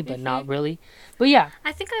better for me, but not really. But yeah,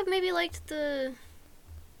 I think I maybe liked the.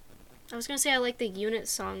 I was gonna say I like the unit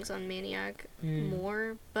songs on Maniac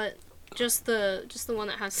more, but just the one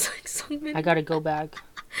that has like Sungmin. I gotta go back.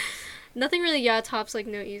 Nothing really tops like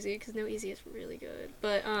No Easy because No Easy is really good,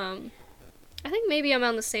 but I think maybe I'm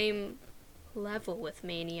on the same level with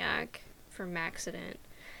Maniac for Maxident.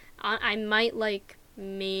 I might like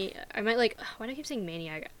why do I keep saying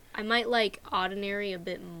Maniac? I might like Ordinary a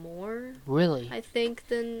bit more. Really? I think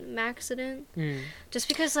than Maxident. Just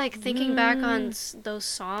because like thinking back on those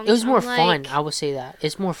songs, it was more like, fun. I would say that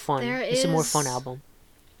it's more fun. It's a more fun album.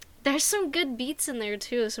 There's some good beats in there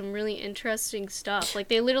too. Some really interesting stuff. Like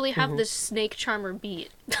they literally have this Snake Charmer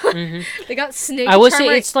beat. They got Snake. I would Charmer,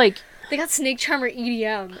 say it's like they got Snake Charmer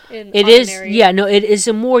EDM in. It Ordinary. is. Yeah. No. It is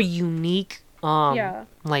a more unique.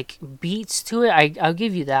 Like beats to it. I'll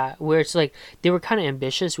give you that. Where it's like they were kind of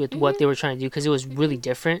ambitious with what they were trying to do because it was really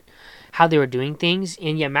different how they were doing things.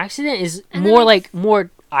 And yeah, Maxident is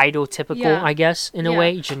more idol typical, I guess, in a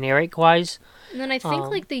way, generic wise. And then I think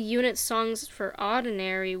like the unit songs for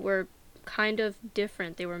Ordinary were kind of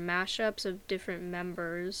different. They were mashups of different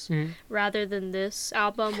members rather than this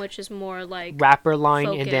album, which is more like rapper line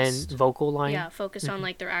focused, and then vocal line. Yeah, focused on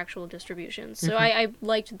like their actual distributions. So I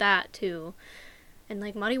liked that too. And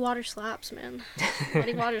like Muddy Water slaps, man.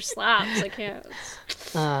 Muddy Water slaps. I can't.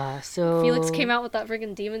 So Felix came out with that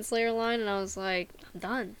freaking Demon Slayer line, and I was like, I'm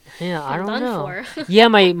done. Yeah, I don't done know. For. Yeah,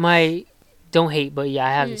 my don't hate, but yeah,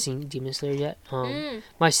 I haven't seen Demon Slayer yet.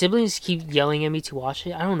 My siblings keep yelling at me to watch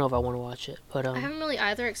it. I don't know if I want to watch it, but I haven't really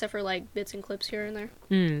either, except for like bits and clips here and there.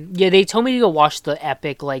 Yeah, they told me to go watch the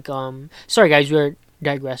epic sorry guys, we're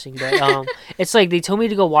digressing, but it's like they told me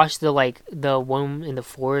to go watch the one in the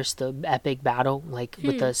forest, the epic battle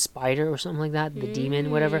with the spider or something like that, the demon,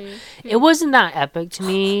 whatever. It wasn't that epic to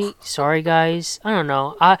me. Sorry guys, I don't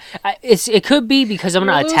know. It could be because I'm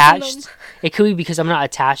not attached. It could be because I'm not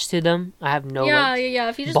attached to them. I have no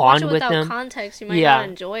If you just bond watch it with without them. context, you might not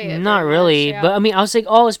enjoy it. Not really, but I mean, I was like,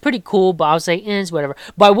 oh, it's pretty cool, but I was like, it's whatever.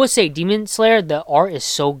 But I would say Demon Slayer, the art is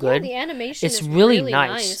so good. The animation it's is really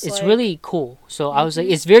nice. It's really cool. So I was like,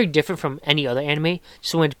 it's very different from any other anime.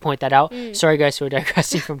 Just wanted to point that out. Sorry guys for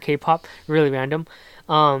digressing from K-pop. Really random.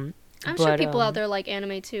 I'm sure people out there like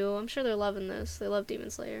anime too. I'm sure they're loving this. They love Demon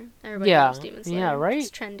Slayer. Everybody loves Demon Slayer. Yeah, right? It's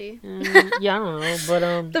trendy. Yeah, I don't know,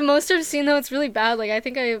 but the most I've seen though, it's really bad. Like I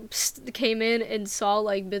think I came in and saw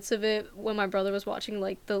like bits of it when my brother was watching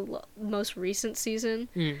like the most recent season,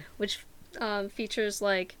 which features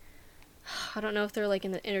like I don't know if they're like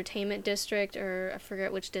in the entertainment district or I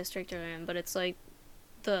forget which district they're in, but it's like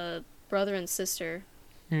the brother and sister.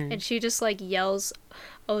 And she just like yells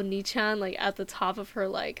Oni-chan like at the top of her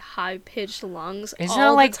like high pitched lungs isn't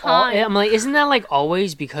all that like the time. I'm like, isn't that like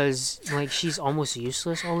always because like she's almost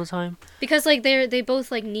useless all the time? Because like they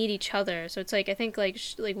both like need each other. So it's like I think like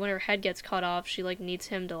like when her head gets cut off, she like needs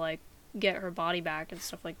him to like get her body back and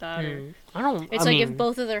stuff like that. Or it's like if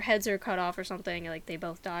both of their heads are cut off or something, like they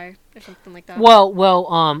both die or something like that.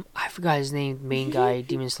 Well, I forgot his name, main guy,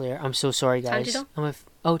 Demon Slayer. I'm so sorry, guys.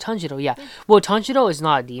 Tanjiro, yeah. Well, Tanjiro is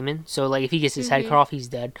not a demon, so like if he gets his head cut off, he's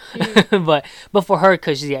dead. but for her,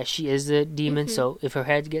 because she is the demon, so if her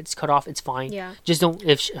head gets cut off, it's fine. Yeah. Just don't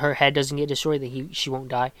her head doesn't get destroyed, then she won't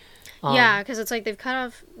die. Yeah, because it's like they've cut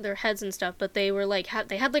off their heads and stuff, but they were like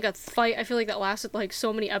they had like a fight. I feel like that lasted like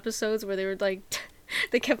so many episodes where they were like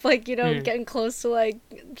they kept like getting close to like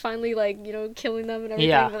finally like killing them and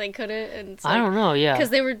everything, but they couldn't. And it's, like, I don't know, because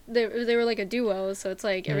they were like a duo, so it's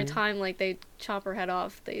like every time like they chop her head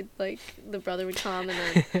off, they like the brother would come and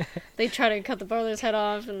then they try to cut the brother's head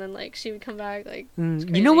off, and then like she would come back like.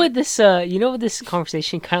 You know what this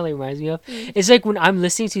conversation kind of like reminds me of? It's like when I'm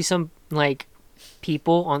listening to some like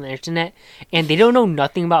people on the internet and they don't know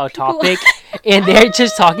nothing about a topic and they're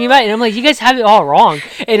just talking about it, and I'm like, you guys have it all wrong,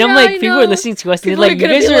 and I'm like, people are listening to us and they're like, you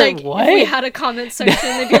guys are like, what? If we had a comment section,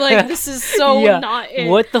 they'd be like, this is so not it.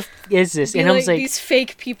 What the is this? And I was like, these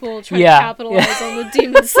fake people trying to capitalize on the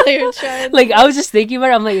Demon Slayer trend. Like I was just thinking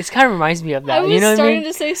about it, I'm like, it kind of reminds me of that. I was starting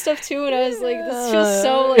to say stuff too, and I was like, this feels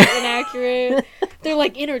so like inaccurate. They're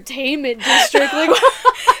like entertainment district, like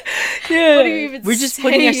yeah, what are you even we're just saying?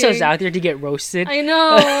 putting ourselves out there to get roasted. I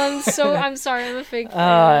know. I'm sorry. I'm a fake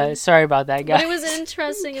fan. Sorry about that, guys. But it was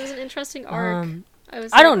interesting. It was an interesting arc.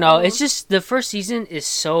 I don't know. It's just the first season is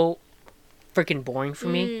so freaking boring for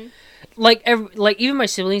me. Like even my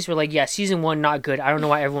siblings were like, yeah, season 1 not good. I don't know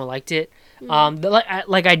why everyone liked it.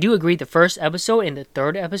 I do agree. The first episode and the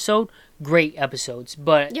third episode, great episodes,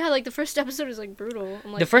 but yeah, like the first episode is like brutal.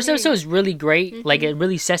 Like, the first episode is really great. Like it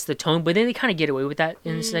really sets the tone, but then they kind of get away with that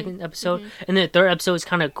in the second episode, and then the third episode is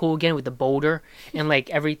kind of cool again with the boulder and like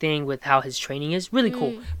everything with how his training is really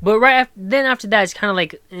cool. But after that, it's kind of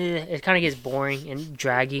like it kind of gets boring and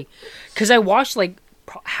draggy, because I watched like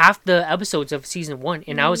half the episodes of season 1,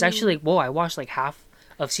 and I was actually like, whoa, I watched like half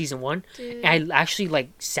of season 1. Dude. And I actually like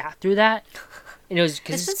sat through that, and it was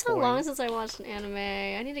because it's been so long since I watched an anime.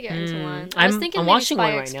 I need to get into one. I'm watching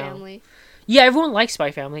Spy one X right now. Family. Yeah, everyone likes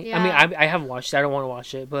Spy Family. Yeah. I mean, I haven't watched it. I don't want to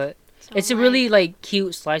watch it, but it's a really like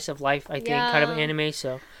cute slice of life, I think, kind of anime.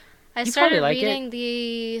 So I started reading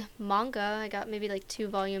the manga. I got maybe like 2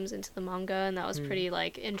 volumes into the manga, and that was pretty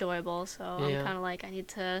like enjoyable. So I'm kind of like, I need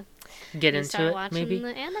to get into it. Watching Maybe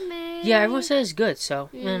the anime. Yeah, everyone says it's good. So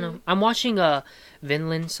I don't know. I'm watching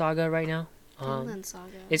Vinland Saga right now. Vinland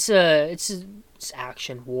Saga. It's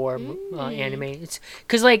action war anime. It's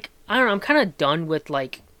because like I don't know. I'm kind of done with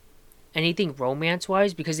like anything romance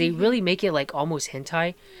wise, because they really make it like almost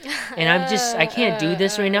hentai, and I can't do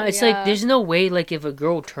this right now. It's like there's no way, like if a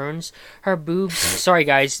girl turns her boobs, sorry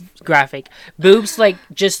guys, graphic boobs, like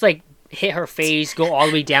just like hit her face, go all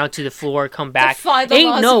the way down to the floor, come back,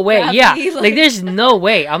 ain't no way. Like there's no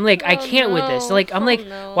way. I'm like, I can't with this. Like I'm like,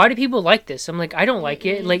 why do people like this? I'm like, I don't like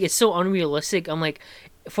it. Like it's so unrealistic. I'm like,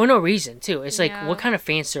 for no reason too. It's like, what kind of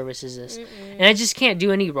fan service is this? And I just can't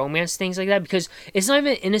do any romance things like that, because it's not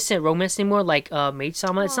even innocent romance anymore, like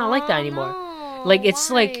Maid-sama. It's not like that anymore. Like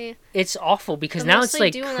it's like, it's awful, because now it's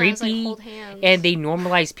like creepy, and they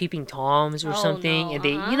normalize peeping toms or something, and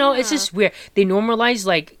they it's just weird. They normalize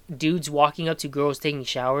like dudes walking up to girls taking a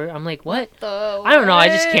shower. I'm like, what? I don't know. I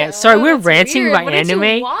just can't. Sorry, we're ranting weird. about What anime.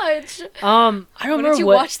 Did you watch? I don't remember What did you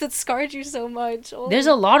what. watch that scarred you so much? Oh. There's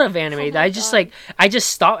a lot of anime that I just God. I just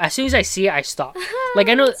stop as soon as I see it. I stop. Like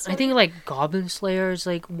I know, I think like Goblin Slayer is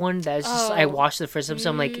like one that's just I watched the first episode.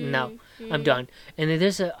 I'm like, no, I'm done. And then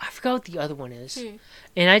there's I forgot what the other one is.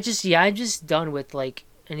 And I'm just done with like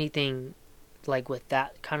anything like with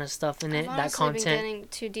that kind of stuff in it, that content. I've been getting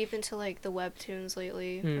too deep into like the webtoons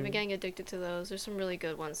lately. I've been getting addicted to those. There's some really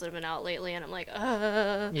good ones that have been out lately, and I'm like,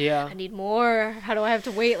 yeah, I need more. How do I have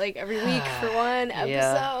to wait like every week for one episode?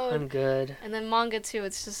 Yeah, I'm good. And then manga too.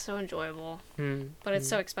 It's just so enjoyable, but it's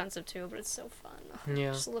so expensive too. But it's so fun. Yeah,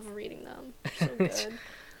 I just love reading them. They're so good.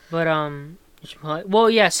 But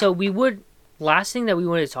well, yeah. So last thing that we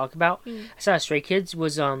wanted to talk about, I saw Stray Kids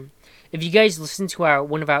was if you guys listen to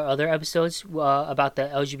one of our other episodes about the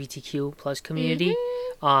LGBTQ plus community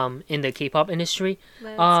in the K-pop industry,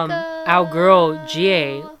 our girl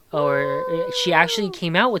Jiae, she actually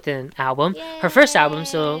came out with an album, her first album.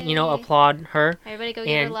 So applaud her. Everybody go and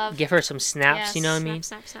give her love. Give her some snaps. Yes, you know what I mean?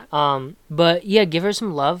 Snap. But yeah, give her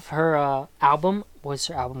some love. Her album. What's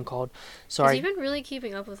her album called? Sorry. You've been really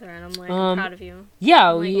keeping up with her, and I'm like, I'm proud of you.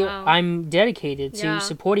 Yeah, wow. I'm dedicated to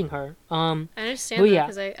supporting her. I understand that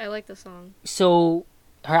because I like the song. So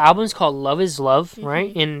her album's called Love Is Love,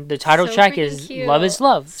 right? And the title track is cute. Love Is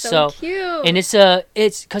Love. So cute. And it's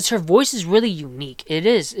because her voice is really unique. It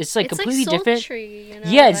is. It's like completely different. You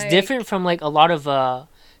know, yeah, it's different from like a lot of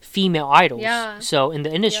female idols. Yeah. So in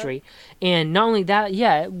the industry, and not only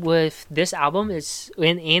that, with this album, it's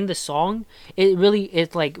and the song,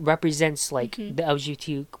 it like represents like the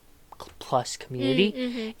LGBT plus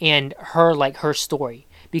community and her story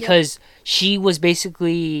because she was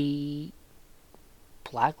basically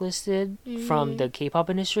blacklisted from the K-pop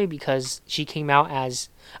industry because she came out as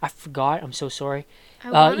I forgot. I'm so sorry.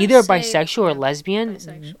 Either bisexual or lesbian.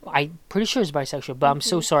 Bisexual. I'm pretty sure it's bisexual, but I'm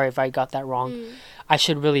so sorry if I got that wrong. I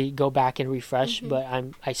should really go back and refresh, but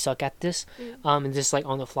I suck at this. And just like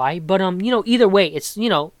on the fly. But either way, it's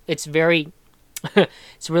it's very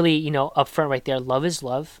it's really upfront right there. Love is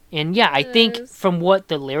love, and I think from what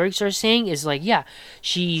the lyrics are saying is like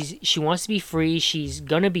she wants to be free. She's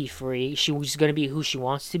gonna be free. She's gonna be who she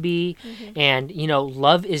wants to be, and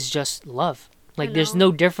love is just love. Like there's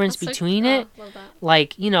no difference between it.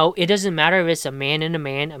 Like it doesn't matter if it's a man and a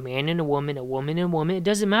man and a woman and a woman. It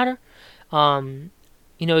doesn't matter.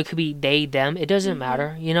 It could be they, them. It doesn't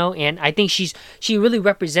matter, And I think she really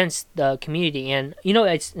represents the community, and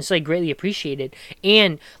it's like greatly appreciated.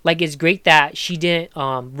 And like it's great that she didn't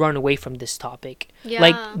run away from this topic. Yeah.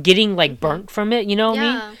 Like getting like burnt from it, what I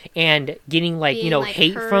mean? And getting like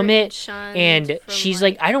hate from it. And she's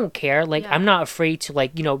like, I don't care. Like I'm not afraid to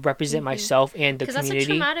like represent myself and the community. That's a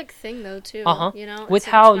traumatic thing though too. With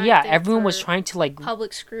how everyone was trying to like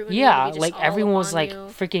public scrutiny. Yeah, like everyone was like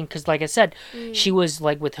freaking because like I said, she was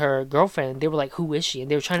like with her girlfriend. They were like, who is she?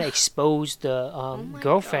 And they were trying to expose the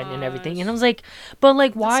girlfriend and everything. And I was like, but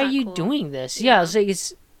like why are you doing this? Yeah, it's like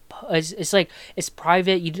it's like it's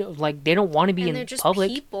private. Like they don't want to be in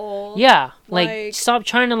public. People. Yeah, like stop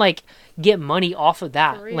trying to like get money off of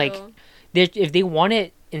that. Like if they want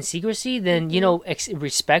it in secrecy, then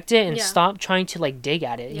respect it and stop trying to like dig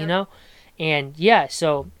at it. And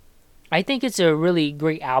so I think it's a really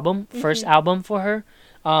great album, first album for her.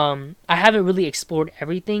 I haven't really explored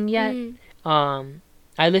everything yet.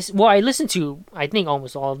 I listened to I think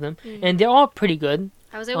almost all of them, and they're all pretty good.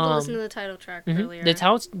 I was able to listen to the title track earlier. The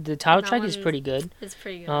title track is pretty good. It's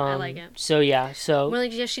pretty good. I like it. So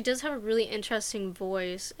she does have a really interesting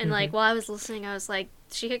voice, and like while I was listening, I was like,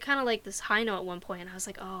 she hit kind of like this high note at one point, and I was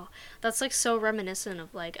like, oh, that's like so reminiscent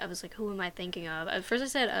of like I was like, who am I thinking of? At first I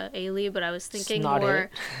said Ailey, but I was thinking more.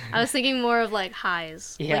 I was thinking more of like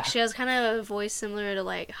Highs. Yeah. Like she has kind of a voice similar to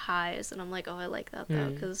like Highs, and I'm like, oh, I like that though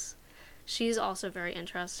because she's also very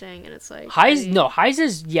interesting, and it's like Highs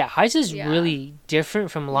is really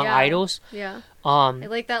different from a lot of idols. Yeah. I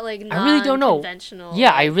like that like I really don't know.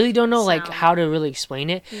 Yeah, I really don't know sound. like how to really explain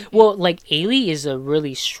it. Well, like Ailey is a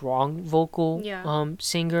really strong vocal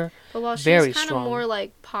singer. But while she's kind of more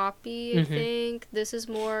like poppy, I think this is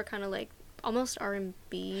more kind of like almost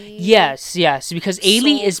R&B. Yes, because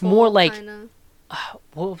Ailey is more like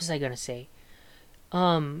what was I gonna say?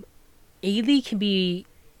 Ailey can be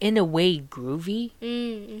in a way groovy.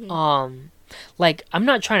 Like I'm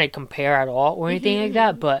not trying to compare at all or anything like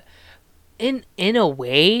that, but in a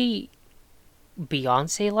way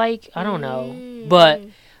Beyonce like, I don't know. But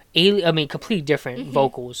completely different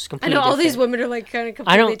vocals. I Completely know all different. these women are like kind of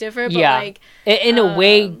completely different, but yeah. like In a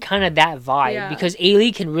way, kind of that vibe, yeah. because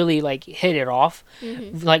Ailey can really like hit it off.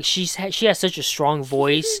 Mm-hmm. Like she has such a strong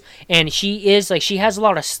voice, and she has a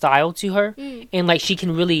lot of style to her, and like she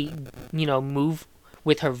can really move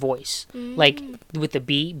with her voice, like with the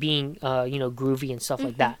beat being groovy and stuff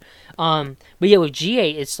like that. But yeah, with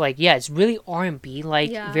Jiae, it's like it's really R&B,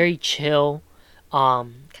 like very chill.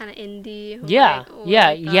 Kind of indie.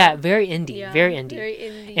 Very indie, very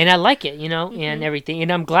indie, and I like it, and everything.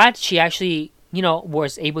 And I'm glad she actually,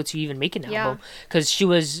 was able to even make an album, because she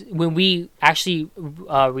was, when we actually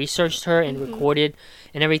researched her and recorded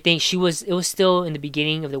and everything, it was still in the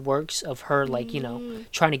beginning of the works of her, like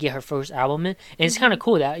trying to get her first album in. And it's kind of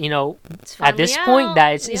cool that at this point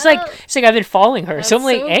that it's like I've been following her. So I'm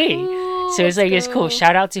like, hey. Cool. So it's like, it's cool.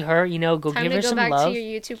 Shout out to her, go Time give to her go some back love. to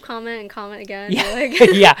your YouTube comment and comment again. Yeah, Like,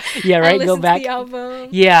 right. Go back. To the album.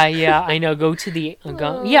 Yeah. I know. Go to the.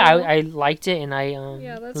 I liked it, and I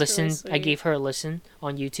listened. Really I gave her a listen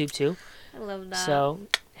on YouTube too. I love that. So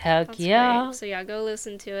heck That's yeah. Great. So yeah, go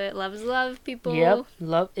listen to it. Love is love, people. Yep.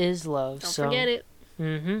 Love is love. Don't forget it.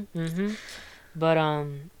 But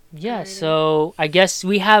yeah, so I guess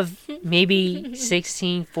we have maybe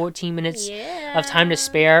 16, 14 minutes of time to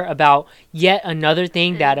spare about yet another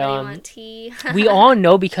thing that we all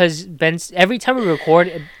know, because every time we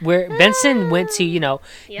record, Benson went to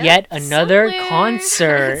yet another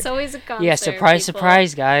concert. It's always a concert. Yeah,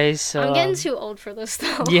 surprise, guys. So I'm getting too old for this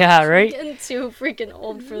though. Yeah, right. I'm getting too freaking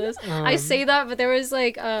old for this. I say that, but there was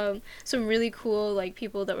like some really cool like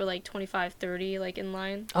people that were like 25, 30 like in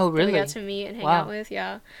line. Oh really? That we got to meet and hang out with.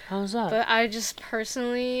 Yeah. How's that? But I just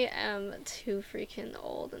personally am too freaking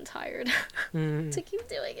old and tired to keep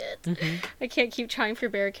doing it. I can't keep trying for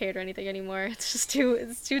barricade or anything anymore. It's just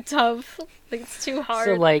it's too tough. Like it's too hard.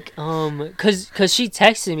 So like cause she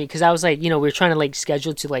texted me, because I was like, we were trying to like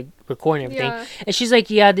schedule to like record and everything, and she's like,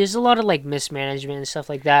 there's a lot of like mismanagement and stuff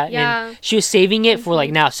like that, and she was saving it for like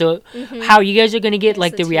now. So how you guys are gonna get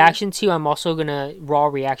like the reaction to, I'm also gonna raw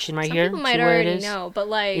reaction right here. Some people might already know, but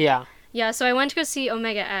like yeah, so I went to go see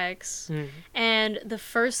Omega X, and the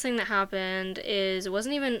first thing that happened is, it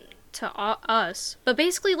wasn't even to us, but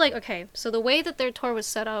basically, like, okay, so the way that their tour was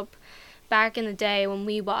set up back in the day when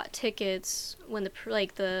we bought tickets, when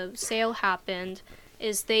the sale happened,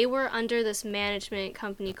 is they were under this management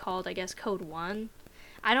company called, I guess, Code 1.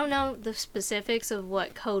 I don't know the specifics of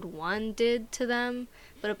what Code 1 did to them,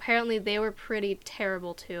 but apparently they were pretty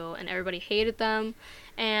terrible too, and everybody hated them,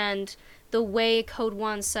 and the way Code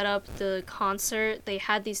 1 set up the concert, they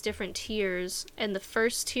had these different tiers, and the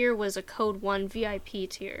first tier was a Code 1 VIP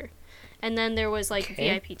tier. And then there was, like,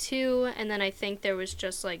 VIP 2, and then I think there was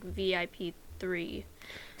just, like, VIP 3.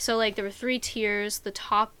 So, like, there were 3 tiers. The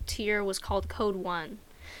top tier was called Code 1.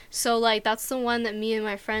 So, like, that's the one that me and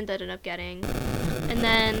my friend ended up getting. And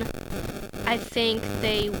then I think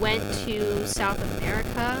they went to South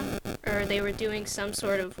America, or they were doing some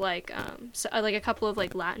sort of like a couple of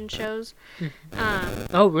like Latin shows.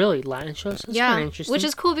 Oh really? Latin shows? That's kind of interesting. Which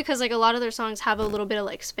is cool, because like a lot of their songs have a little bit of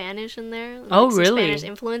like Spanish in there. Like, oh really? Spanish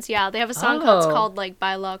influence. Yeah, they have a song called like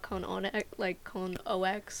Baila con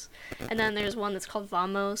OX, and then there's one that's called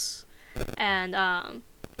Vamos, and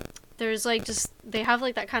there's like just, they have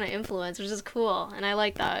like that kind of influence, which is cool, and I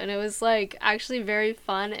like that, and it was like actually very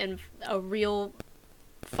fun and a real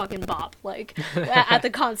fucking bop, like at the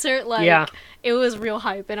concert, like it was real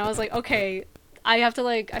hype, and I was like, okay, I have to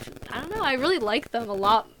like, I don't know, I really like them a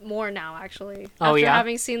lot more now actually. After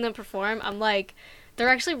having seen them perform, I'm like, they're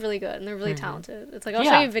actually really good, and they're really talented. It's like, I'll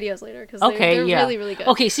show you videos later, because they're really, really good.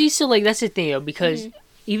 Okay, see, so like that's the thing though, because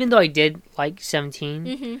even though I did like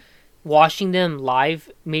 17, watching them live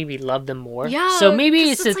made me love them more. Yeah, so maybe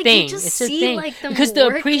it's a thing. It's a thing, like, because the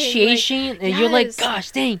appreciation, like, and you're like, gosh,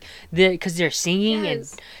 dang, because they're singing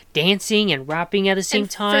and dancing and rapping at the same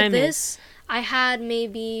time. For this, I had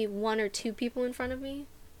maybe 1 or 2 people in front of me.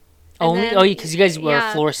 Only? Because you guys were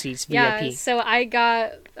floor seats, VIP. Yeah, so I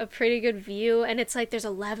got a pretty good view, and it's like there's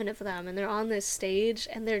 11 of them, and they're on this stage,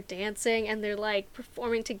 and they're dancing, and they're like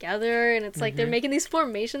performing together, and it's like they're making these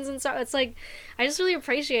formations and stuff. It's like, I just really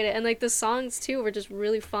appreciate it, and like the songs too were just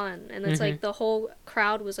really fun, and it's like the whole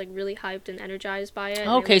crowd was like really hyped and energized by it.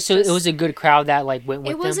 Okay, so it was a good crowd that like went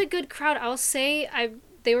with them? It was a good crowd. I'll say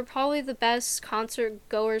they were probably the best concert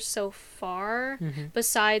goers so far,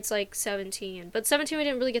 besides like 17. But 17, we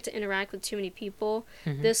didn't really get to interact with too many people.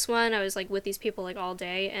 This one, I was like with these people like all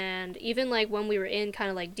day, and even like when we were in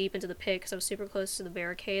kind of like deep into the pit, because I was super close to the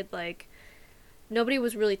barricade, like nobody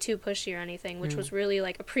was really too pushy or anything, which was really,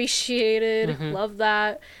 like, appreciated. Love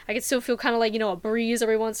that. I could still feel kind of like, you know, a breeze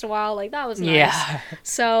every once in a while. Like, that was nice. Yeah.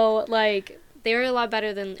 So, like, they were a lot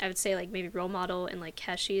better than, I would say, like, maybe Role Model and, like,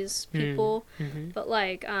 Keshi's people. But,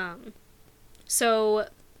 like, so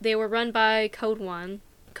they were run by Code One.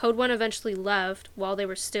 Code One eventually left while they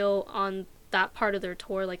were still on that part of their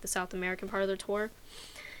tour, like the South American part of their tour.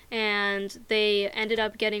 And they ended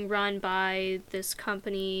up getting run by this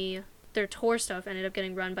company. Their tour stuff ended up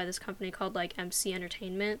getting run by this company called, like, MC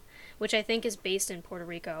Entertainment, which I think is based in Puerto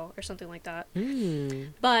Rico or something like that.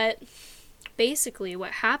 But basically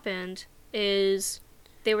what happened is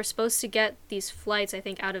they were supposed to get these flights, I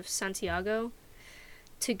think, out of Santiago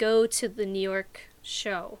to go to the New York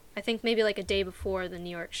show. I think maybe like a day before the New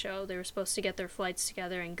York show, they were supposed to get their flights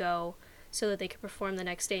together and go so that they could perform the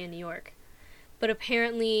next day in New York. But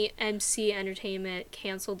apparently MC Entertainment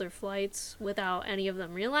canceled their flights without any of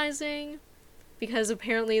them realizing, because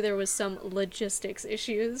apparently there was some logistics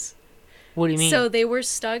issues. What do you mean? So they were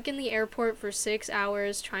stuck in the airport for 6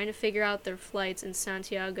 hours trying to figure out their flights in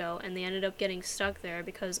Santiago, and they ended up getting stuck there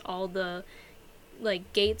because all the,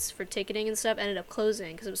 like, gates for ticketing and stuff ended up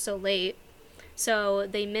closing because it was so late. So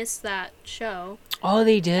they missed that show. Oh,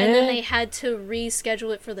 they did? And then they had to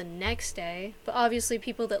reschedule it for the next day. But obviously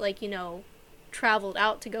people that, like, you know, traveled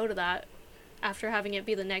out to go to that after having it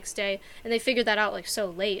be the next day, and they figured that out, like, so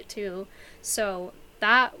late too. So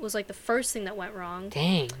that was, like, the first thing that went wrong.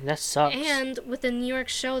 Dang, that sucks. And with the New York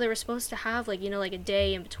show, they were supposed to have, like, you know, like, a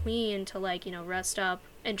day in between to, like, you know, rest up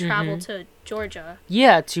and travel to Georgia.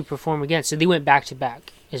 Yeah, to perform again. So they went back to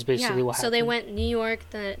back is basically what happened. So they went New York,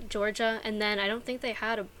 then Georgia, and then I don't think they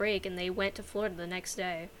had a break, and they went to Florida the next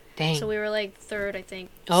day. Dang. So we were, like, third, I think.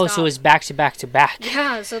 Oh, stop. So it was back to back to back.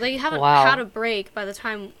 Yeah, so they haven't had a break by the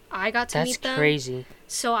time I got to meet them. That's crazy.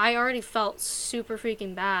 So I already felt super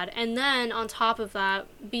freaking bad. And then, on top of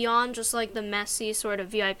that, beyond just, like, the messy sort of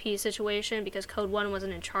VIP situation, because Code One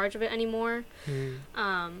wasn't in charge of it anymore,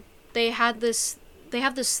 they have this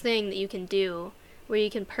thing that you can do where you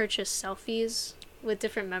can purchase selfies with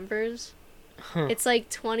different members. It's like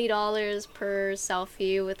 $20 per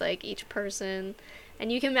selfie with, like, each person.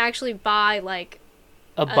 And you can actually buy, like...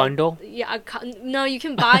 A bundle? Yeah, no, you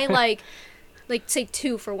can buy, like, say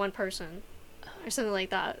 2 for one person. Or something like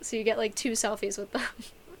that. So you get, like, 2 selfies with them.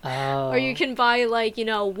 Oh. Or you can buy, like, you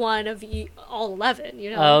know, one of all 11, you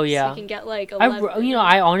know? Oh, yeah. So you can get, like, 11. You know,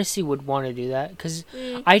 I honestly would want to do that. Because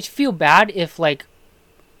I'd feel bad if, like,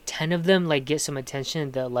 10 of them, like, get some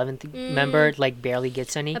attention. The 11th member, like, barely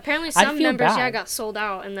gets any. Apparently some members, got sold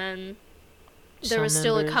out. And then... There was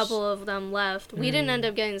still a couple of them left. We didn't end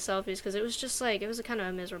up getting the selfies because it was just, like, it was a kind of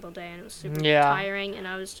a miserable day, and it was super tiring, and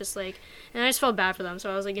I was just, like, and I just felt bad for them,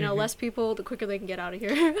 so I was like, you know, less people, the quicker they can get out of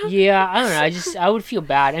here. Yeah, I don't know, I would feel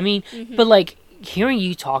bad. I mean, but, like, hearing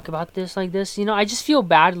you talk about this like this, you know, I just feel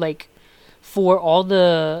bad, like, for all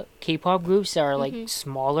the K-pop groups that are, like,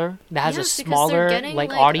 smaller, that has a smaller, getting,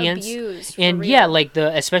 like, audience, and like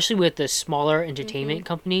especially with the smaller entertainment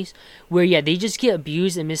companies, where they just get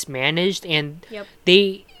abused and mismanaged, and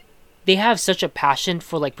they have such a passion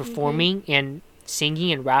for, like, performing and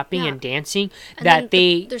singing and rapping and dancing, and that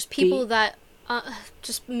there's people that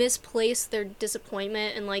just misplace their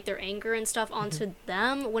disappointment and, like, their anger and stuff onto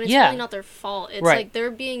them when it's really not their fault. It's like they're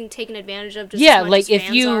being taken advantage of just as much like, as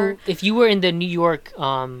fans are. If you were in the New York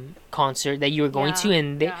concert that you were going to,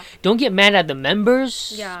 and they don't get mad at the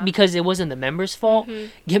members because it wasn't the members' fault.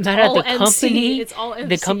 Get mad at the company. It's all MC,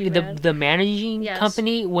 the company, the managing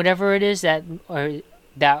company, whatever it is that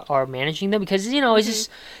are managing them, because, you know, it's just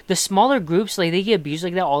the smaller groups, like, they get abused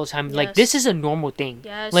like that all the time. Like, this is a normal thing.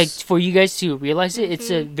 Like, for you guys to realize it,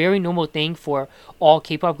 it's a very normal thing for all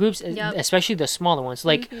K-pop groups, especially the smaller ones.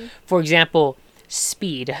 Like, for example,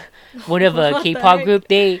 Speed, one of a K-pop group,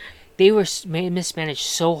 they were mismanaged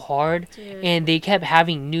so hard, and they kept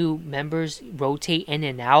having new members rotate in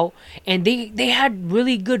and out, and they had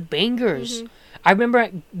really good bangers. I remember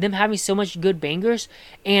them having so much good bangers,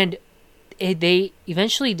 and they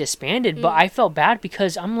eventually disbanded, but I felt bad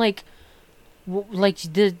because I'm like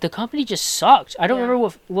the company just sucked. I don't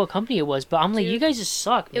remember what company it was, but I'm like, you guys just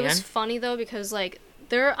suck, man. It was funny though, because, like,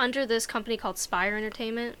 they're under this company called Spire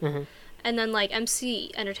Entertainment, and then, like,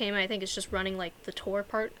 MC Entertainment, I think, is just running, like, the tour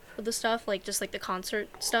part of the stuff, like, just, like, the concert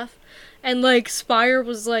stuff. And, like, Spire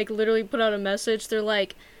was, like, literally put out a message. They're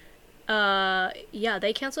like,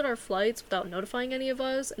 they canceled our flights without notifying any of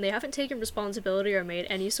us, and they haven't taken responsibility or made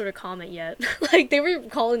any sort of comment yet. Like, they were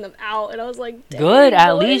calling them out, and I was like, good,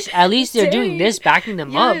 at least they're doing this, backing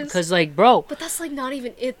them up, because, like, bro. But that's, like, not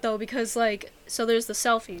even it, though, because, like, so there's the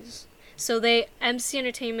selfies. So MC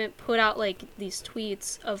Entertainment put out like these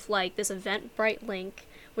tweets of like this Eventbrite link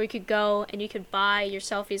where you could go and you could buy your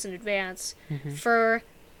selfies in advance for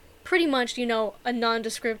pretty much, you know, a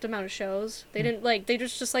nondescript amount of shows. They didn't like, they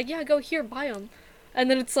just like, yeah, go here, buy them. And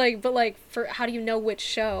then it's like, but like, for how do you know which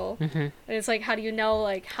show? And it's like, how do you know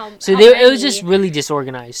like how? So how it was just really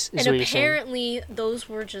disorganized. And apparently, those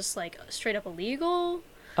were just like straight up illegal.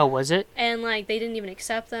 Oh, was it? And like they didn't even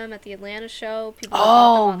accept them at the Atlanta show. People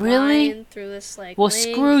bought them online through this like. Well,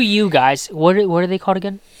 link. Screw you guys. What are they called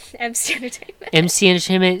again? MC Entertainment. MC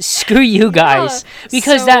Entertainment. Screw you guys,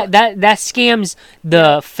 because so, that scams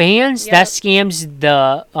the fans. That scams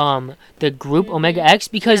the group Omega X,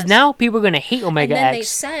 because now people are gonna hate Omega and then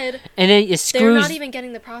X. They said, and then it screws. They're not even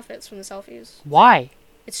getting the profits from the selfies. Why?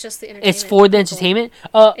 It's just the entertainment. It's for the entertainment.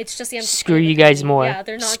 It's just the entertainment. Screw you guys more. Yeah,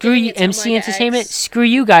 they're not. Screw you, MC Omega Entertainment. X. Screw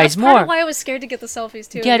you guys more. That's part of why I was scared to get the selfies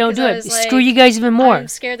too. Yeah, don't do it. Like, screw you guys even more. I'm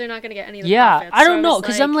scared they're not gonna get any of the profits. I don't know,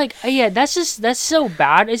 because I'm like, yeah, that's so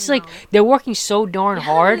bad. It's like they're working so darn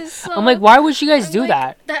hard. So, I'm like, why would you guys do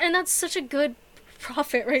that? And that's such a good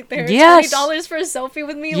profit right there. Yes. $20 for a selfie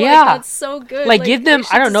with me. Yeah. Like, that's so good. Like give them,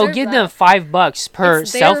 I don't know, give them $5 per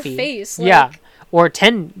it's their selfie. Face, yeah. Or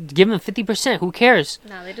 10, give them 50%. Who cares?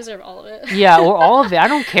 No, they deserve all of it. Yeah, or all of it. I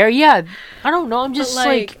don't care. Yeah, I don't know. I'm just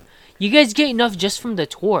like, you guys get enough just from the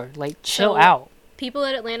tour. Like, chill out. People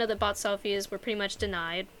at Atlanta that bought selfies were pretty much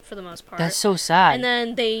denied for the most part. That's so sad. And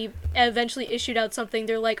then they eventually issued out something.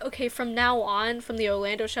 They're like, okay, from now on, from the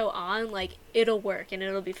Orlando show on, like, it'll work and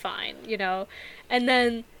it'll be fine, you know? And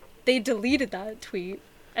then they deleted that tweet.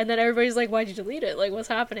 And then everybody's like, why'd you delete it? Like, what's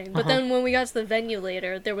happening? But then when we got to the venue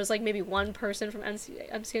later, there was, like, maybe one person from MC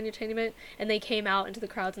Entertainment, and they came out into the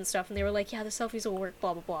crowds and stuff, and they were like, yeah, the selfies will work,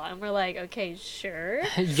 blah, blah, blah. And we're like, okay, sure.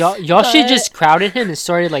 y'all should just crowded him and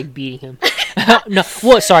started, like, beating him. No,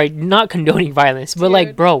 well, sorry, not condoning violence, but,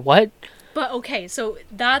 like, bro, what? But, okay, so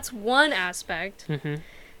that's one aspect.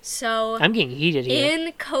 So I'm getting heated here.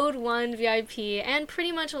 In Code 1 VIP, and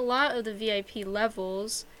pretty much a lot of the VIP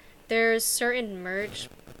levels, there's certain merch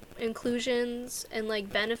inclusions and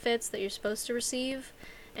like benefits that you're supposed to receive,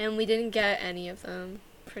 and we didn't get any of them,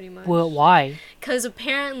 pretty much. Well, why? Because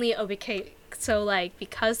apparently, so like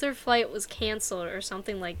because their flight was canceled or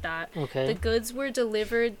something like that, the goods were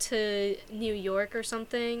delivered to New York or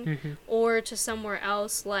something, or to somewhere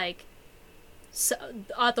else, like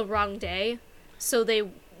at the wrong day, so they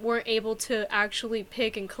weren't able to actually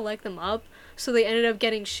pick and collect them up, so they ended up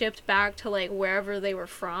getting shipped back to like wherever they were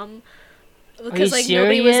from. Because like serious?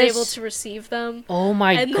 Nobody was able to receive them. Oh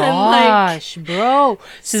my gosh, bro!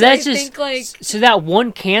 So that's just so that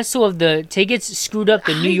one cancel of the tickets screwed up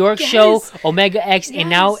the New York show, Omega X,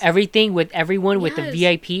 and now everything with everyone with the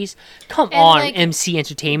VIPs. Come on, like, MC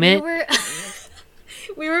Entertainment.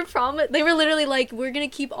 We were promised. They were literally like, we're gonna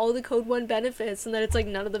keep all the Code 1 benefits, and then it's like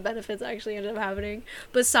none of the benefits actually ended up happening.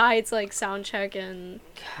 Besides like sound check and.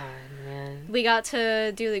 God, man. We got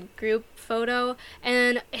to do the group photo,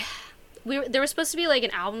 and. There was supposed to be like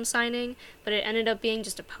an album signing, but it ended up being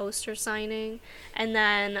just a poster signing. And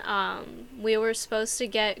then we were supposed to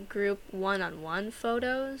get group one-on-one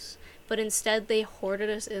photos, but instead they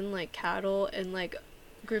hoarded us in like cattle in like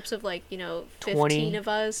groups of like, 15 of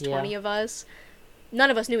us, 20 of us.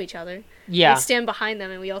 None of us knew each other. Yeah. We'd stand behind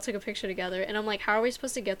them and we all took a picture together. And I'm like, how are we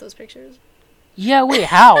supposed to get those pictures? Yeah, wait,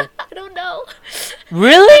 how? I don't know.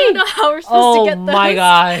 Really? I don't know how we're supposed to get those. Oh my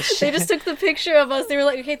gosh. They just took the picture of us. They were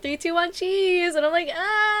like, okay, 3, 2, 1, cheese. And I'm like,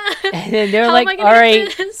 ah. And then they're like, all right,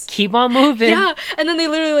 keep on moving. Yeah. And then they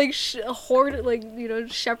literally like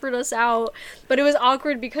shepherd us out. But it was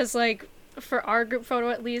awkward because like for our group photo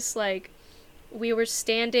at least, like we were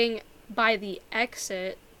standing by the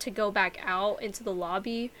exit to go back out into the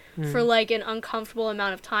lobby for like an uncomfortable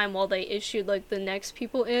amount of time while they issued like the next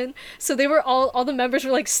people in. So they were all the members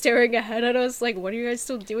were like staring ahead at us like, what are you guys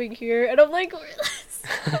still doing here? And I'm like,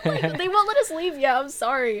 they won't let us leave. Yeah, I'm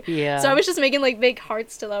sorry. Yeah. So I was just making like big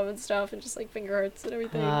hearts to them and stuff, and just like finger hearts and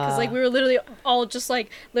everything, because like we were literally all just like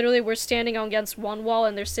we're standing against one wall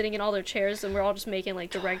and they're sitting in all their chairs, and we're all just making like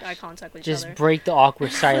direct eye contact with each other. Just break the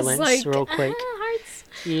awkward silence like, real quick. Hearts.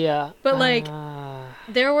 Yeah. But like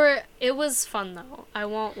it was fun though, I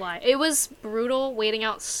won't lie. It was brutal waiting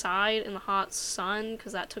outside in the hot sun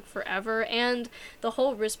because that took forever, and the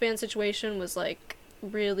whole wristband situation was like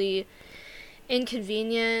really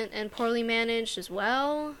inconvenient and poorly managed as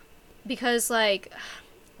well, because like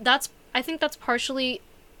I think that's partially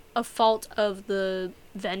a fault of the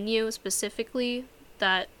venue specifically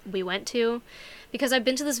that we went to, because I've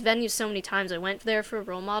been to this venue so many times. I went there for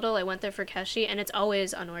Role Model, I went there for Keshi, and it's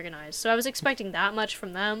always unorganized, so I was expecting that much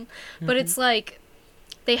from them. But it's like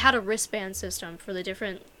they had a wristband system for the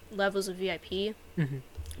different levels of VIP. Mm-hmm.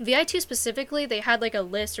 VIP specifically, they had like a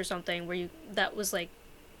list or something that was like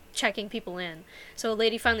checking people in. So a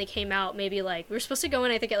lady finally came out, maybe like we were supposed to go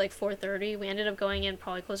in I think at like 4:30. We ended up going in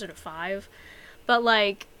probably closer to 5. But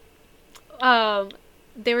like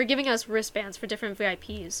they were giving us wristbands for different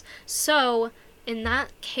VIPs. So in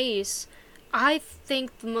that case, I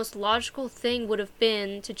think the most logical thing would have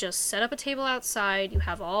been to just set up a table outside. You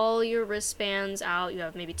have all your wristbands out. You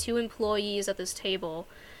have maybe 2 employees at this table,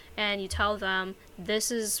 and you tell them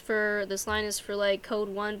this line is for like code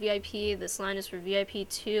 1 VIP, this line is for VIP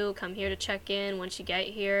 2, come here to check in once you get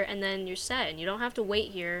here, and then you're set, and you don't have to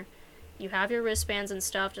wait here. You have your wristbands and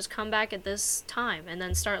stuff, just come back at this time and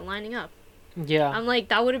then start lining up. Yeah. I'm like,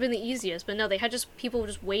 that would have been the easiest, but no, they had people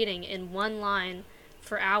just waiting in one line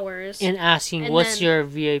for hours. And asking, and what's then, your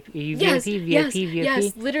VIP? Yes, VIP? yes, VIP?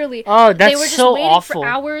 yes, literally. Oh, that's they were just so waiting awful. for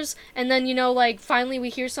hours, and then, like, finally we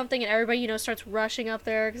hear something, and everybody, starts rushing up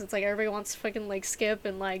there, because it's like everybody wants to fucking, like, skip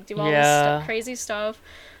and, like, do all this crazy stuff.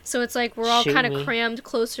 So it's like we're all kind of crammed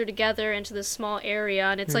closer together into this small area,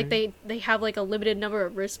 and it's like they have, like, a limited number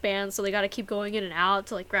of wristbands, so they gotta keep going in and out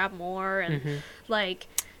to, like, grab more, and, like,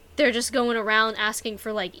 they're just going around asking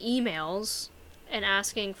for, like, emails, and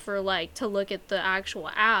asking for, like, to look at the actual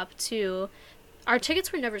app, too. Our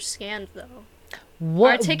tickets were never scanned, though.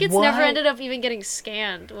 What? Our tickets never ended up even getting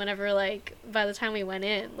scanned whenever, like, by the time we went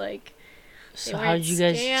in, like... So how did you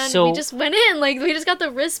guys... Scanned. We just went in, like, we just got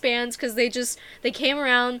the wristbands, because they came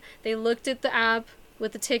around, they looked at the app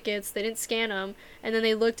with the tickets, they didn't scan them, and then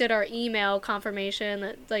they looked at our email confirmation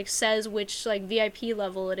that, like, says which, like, VIP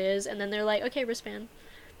level it is, and then they're like, okay, wristband.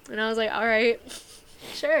 And I was like, alright,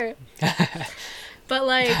 sure. But,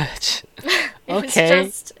 like,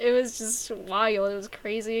 it was just wild. It was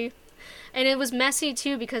crazy. And it was messy,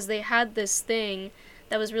 too, because they had this thing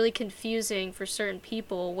that was really confusing for certain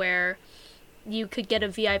people where you could get a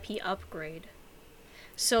VIP upgrade.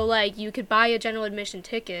 So, like, you could buy a general admission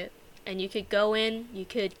ticket, and you could go in, you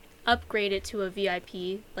could upgrade it to a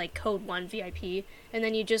VIP, like code 1 VIP, and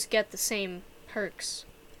then you just get the same perks.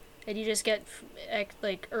 And you just get,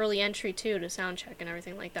 like, early entry, too, to sound check and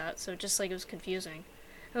everything like that. So, just, like, it was confusing.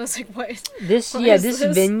 I was like, what? This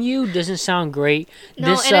venue doesn't sound great.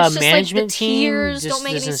 No, this and it's just, management like, the team tiers just don't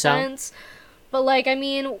make any doesn't sense. But, like, I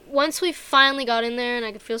mean, once we finally got in there and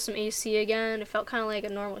I could feel some AC again, it felt kind of like a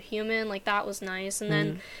normal human. Like, that was nice. And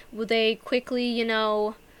then they quickly,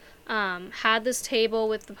 had this table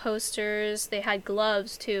with the posters. They had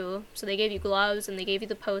gloves, too. So they gave you gloves and they gave you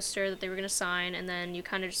the poster that they were going to sign. And then you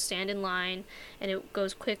kind of just stand in line and it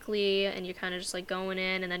goes quickly and you're kind of just, like, going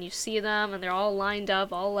in. And then you see them and they're all lined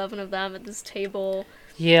up, all 11 of them at this table.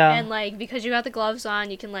 Yeah. And, like, because you got the gloves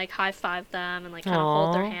on, you can, like, high-five them and, like, kind of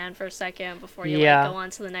hold their hand for a second before you, like, go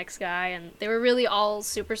on to the next guy. And they were really all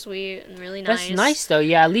super sweet and really nice. That's nice, though.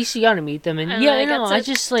 Yeah, at least you got to meet them. And I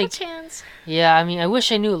just, like... Yeah, I mean, I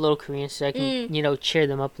wish I knew a little Korean so I can, cheer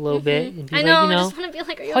them up a little bit. And be I just want to be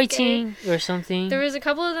like, are you fighting okay? Or something. There was a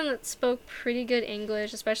couple of them that spoke pretty good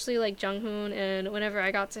English, especially, like, Junghoon. And whenever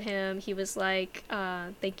I got to him, he was like,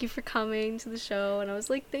 thank you for coming to the show. And I was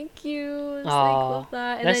like, thank you. I was like, love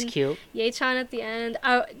that. And that's then cute. Ye-chan at the end.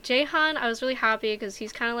 Jaehan, I was really happy because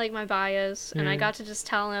he's kind of like my bias. And I got to just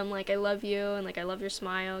tell him, like, I love you and, like, I love your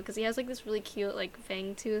smile. Because he has, like, this really cute, like,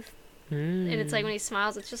 fang tooth. And it's like when he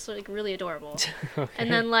smiles, it's just like really adorable. Okay.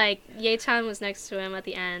 And then like Ye-chan was next to him at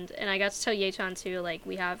the end, and I got to tell Ye-chan too, like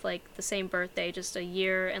we have like the same birthday, just a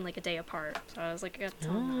year and like a day apart. So I was like, I got to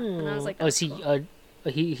tell him that. And I was like, that's cool.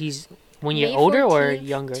 He's 1 year older or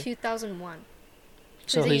younger? 2001.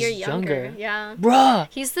 So he's a year younger. Yeah. Bruh.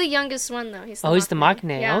 He's the youngest one though. He's the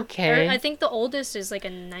maknae. Yeah. Okay. I think the oldest is like a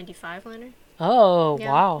 95 liner. Oh,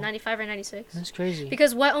 yeah, wow. 95 or 96. That's crazy.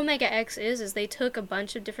 Because what Omega X is they took a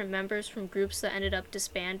bunch of different members from groups that ended up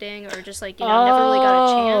disbanding or just, like, never really got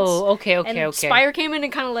a chance. Oh, okay. And Spire came in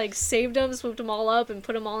and kind of, like, saved them, swooped them all up, and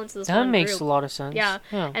put them all into this one group. That makes a lot of sense. Yeah.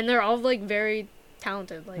 And they're all, like, very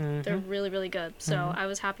talented. Like, they're really, really good. So I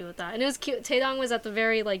was happy with that. And it was cute. Taedong was at the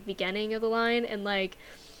very, like, beginning of the line, and, like,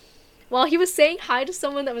 while he was saying hi to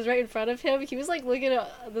someone that was right in front of him, he was, like, looking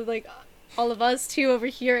at the, like... all of us too over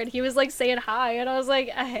here, and he was like saying hi, and I was like,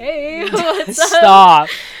 hey, what's up? Stop.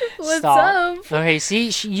 What's up? Okay, see,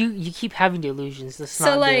 you keep having delusions. That's so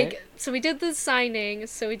not like good. So we did the signing,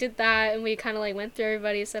 so we did that, and we kind of like went through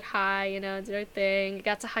everybody, said hi, did our thing,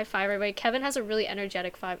 got to high five everybody. Kevin has a really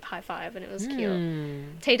energetic high five, and it was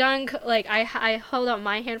cute. Taedong, like I held out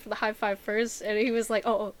my hand for the high five first, and he was like,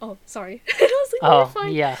 oh sorry. And I was like, you're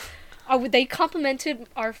fine. Yeah. They complimented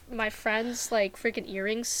my friend's like freaking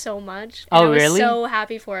earrings so much. And I was really? so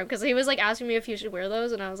happy for him because he was like asking me if you should wear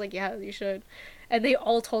those, and I was like, yeah, you should. And they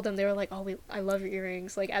all told him, they were like, oh, I love your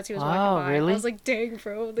earrings, like, as he was walking by. Really? I was like, dang,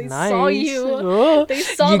 bro, they Nice. saw you. Oh, They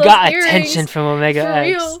saw you those got earrings. attention from Omega For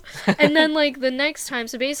X. real. And then, like, the next time,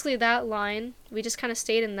 so basically that line, we just kind of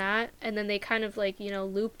stayed in that, and then they kind of, like, you know,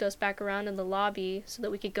 looped us back around in the lobby so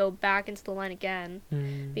that we could go back into the line again.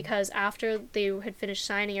 Because after they had finished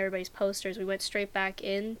signing everybody's posters, we went straight back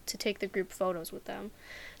in to take the group photos with them.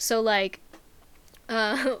 So, like,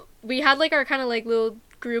 we had, like, our kind of, like, little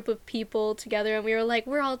group of people together, and we were like,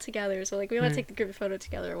 we're all together, so, like, we want to take the group photo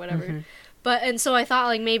together or whatever. But, and so I thought,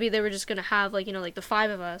 like, maybe they were just gonna have, like, you know, like, the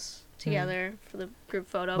 5 of us together for the group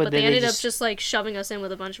photo, but they ended up just, like, shoving us in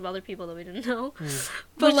with a bunch of other people that we didn't know.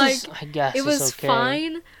 But, which like, I guess it was okay.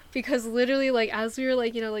 fine, because literally, like, as we were,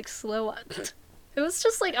 like, you know, like, slow, it was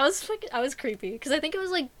just, like, I was creepy, because I think it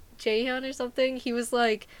was, like, Jaehyun or something, he was,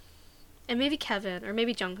 like, and maybe Kevin, or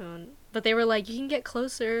maybe Junghoon, but they were like, you can get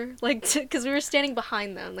closer, like, because we were standing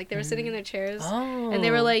behind them, like, they were sitting in their chairs, and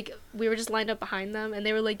they were like, we were just lined up behind them, and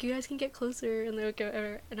they were like, you guys can get closer, and they would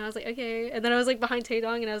go, and I was like, okay, and then I was like behind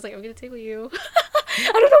Taedong, and I was like, I'm gonna take with you.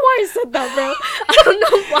 I don't know why I said that, bro. I don't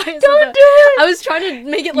know why I said that. Do it. I was trying to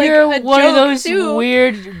make it like You're a one joke of those too.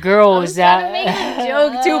 Weird girls I was trying to make it a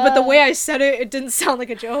joke too, but the way I said it, it didn't sound like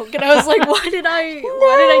a joke, and I was like, why did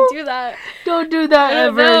I do that? Don't do that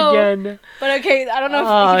ever again. But okay, I don't know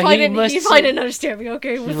if he probably didn't understand me.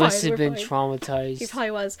 Okay, he must have been traumatized. He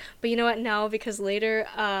probably was. But you know what? Now, because later,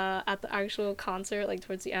 at the actual concert, like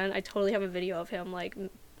towards the end, I totally have a video of him like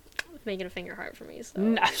making a finger heart for me.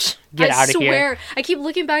 So get out of here. I swear, I keep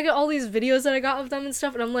looking back at all these videos that I got of them and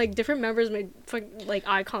stuff, and I'm like, different members made like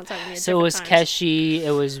eye contact with me. So it was times. Keshi,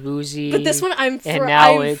 it was Woozy. But this one, I'm for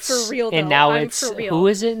real. Though. And now I'm it's for real. Who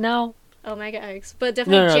is it now? Omega X, but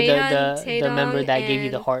definitely Jaehyun, the member that gave you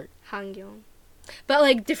the heart. Hangyong. But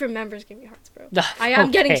like different members give me hearts, bro. Okay.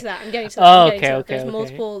 I'm getting to that. Okay. There's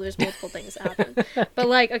multiple things that happen. But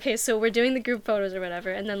like, okay, so we're doing the group photos or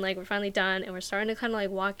whatever, and then like we're finally done, and we're starting to kind of like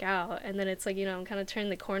walk out, and then it's like, you know, I'm kind of turning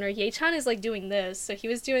the corner. Ye-chan is like doing this, so he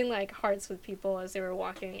was doing like hearts with people as they were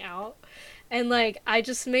walking out. And, like, I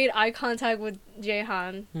just made eye contact with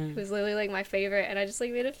Jaehyun, who's literally, like, my favorite, and I just,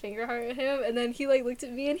 like, made a finger heart at him, and then he, like, looked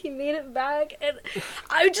at me, and he made it back, and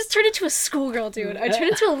I just turned into a schoolgirl, dude. I turned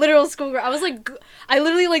into a literal schoolgirl. I was, like, I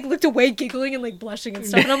literally, like, looked away, giggling and, like, blushing and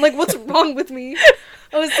stuff, and I'm like, what's wrong with me?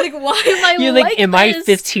 I was like, why am I You're like, am I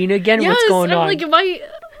 15 again? Yes, what's going on? Like, I'm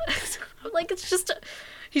like, it's just...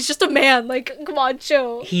 He's just a man. Like, come on,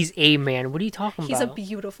 chill. He's a man. What are you talking about? He's a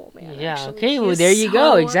beautiful man, Yeah, actually. okay, well, there you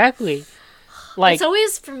go. Exactly. Like, it's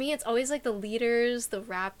always, for me, it's always like the leaders, the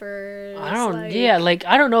rappers. I don't, like,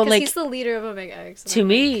 I don't know, like, he's the leader of Omega X. To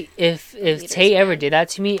me, if Tae ever did that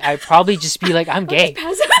to me, I'd probably just be like, I'm gay.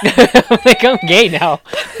 Like, I'm gay now.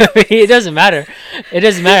 It doesn't matter. It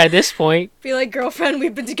doesn't matter at this point. Be like, girlfriend,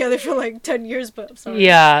 we've been together for like 10 years, but I'm sorry.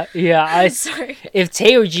 Yeah. I'm sorry. If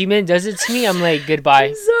Tae or Jimin does it to me, I'm like, goodbye.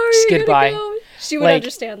 I'm sorry. Just goodbye. Go. She would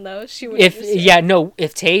understand though. She would.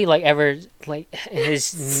 If Tae like ever like in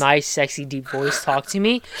his nice sexy deep voice talk to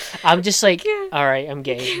me, I'm just like, all right, I'm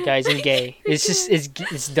gay, guys, I'm gay. It's just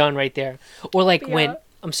it's done right there. Or like when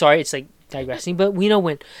I'm sorry, it's like digressing, but we know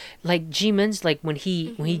when like Jimin's like when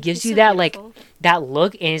he gives you that beautiful. Like that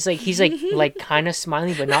look, and it's like he's like kind of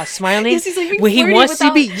smiling but not smiling. Yes, he's like when he wants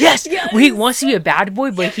to be when he wants to be a bad boy,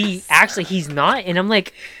 but he's not, and I'm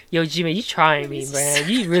like, yo, Jimin, you trying me, man.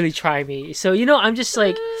 You really try me. So, you know, I'm just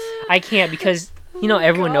like, I can't because, you know,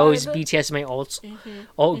 everyone knows BTS is my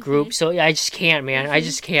alt group. So, I just can't, man. I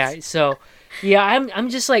just can't. So, yeah, I'm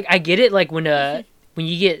just like, I get it, like, when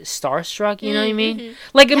you get starstruck, you know what I mean?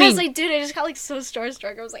 Like, I mean... I did. I just got, like, so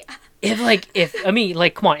starstruck. I was like...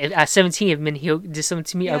 come on. At 17, if Minhyuk did something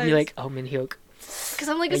to me, I'd be like, oh, Minhyuk. Because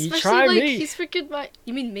I'm like, especially, like, he's freaking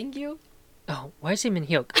You mean Mingyu? Oh, why is it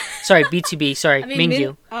Minhyuk? Sorry, B2B. Sorry,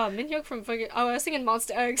 Mingyu. Minhyuk from fucking... Oh, I was thinking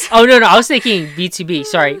Monster X. Oh, no, I was thinking B2B.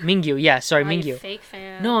 Sorry, Mingyu. Yeah, sorry, Mingyu. You fake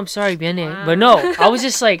fan. No, I'm sorry, Biene. Wow. But no, I was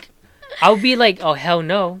just like... I would be like, oh, hell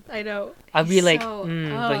no. I know. I'd be like,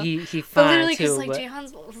 but he fine but literally, too. Like,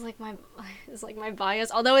 Jaehyun's is like my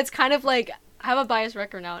bias. Although it's kind of like... I have a biased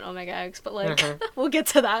record now in Omega X, but like we'll get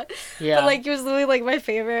to that. Yeah. But like he was literally like my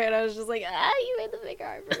favorite, and I was just like, you made the big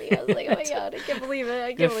heart for me. I was like, oh my god, I can't believe it.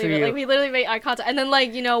 I can't believe it. Like we literally made eye contact, and then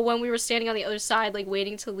like, you know, when we were standing on the other side, like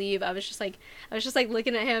waiting to leave, I was just like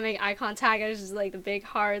looking at him, making eye contact. I was just like the big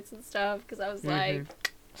hearts and stuff because I was like.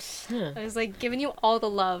 Yeah. I was like giving you all the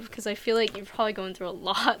love because I feel like you're probably going through a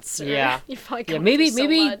lot. Sir. Yeah. You're probably going through so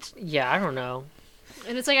much. Yeah, I don't know.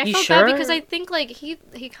 And it's like I felt bad because I think like he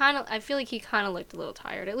kind of, I feel like he kind of looked a little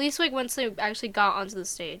tired. At least like once they actually got onto the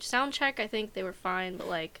stage. Sound check, I think they were fine, but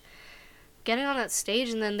like getting on that stage,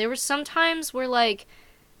 and then there were some times where like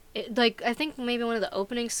I think maybe one of the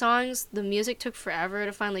opening songs, the music took forever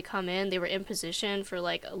to finally come in. They were in position for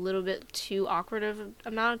like a little bit too awkward of an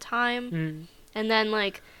amount of time. And then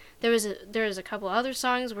like there was a couple other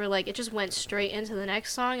songs where like it just went straight into the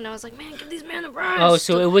next song, and I was like, man, give these men a rest. Oh,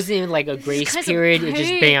 so it wasn't even like a grace period. It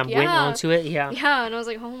just bam went onto it. Yeah, and I was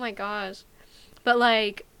like, oh my gosh. But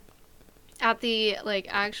like at the like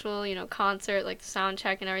actual, you know, concert, like the sound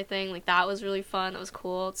check and everything, like that was really fun. That was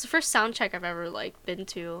cool. It's the first sound check I've ever like been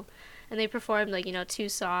to, and they performed like, you know, 2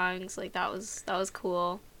 songs. Like that was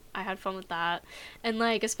cool. I had fun with that. And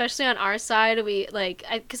like especially on our side, we like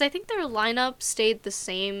because I think their lineup stayed the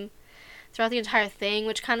same throughout the entire thing,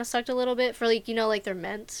 which kind of sucked a little bit for like, you know, like their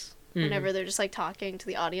ments. Whenever they're just like talking to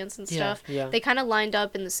the audience and stuff, they kind of lined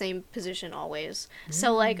up in the same position always.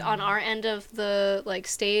 So like on our end of the like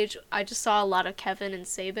stage, I just saw a lot of Kevin and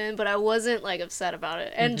Sabin, but I wasn't like upset about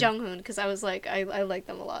it. And Junghoon, because I was like, I like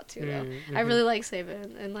them a lot too though. I really like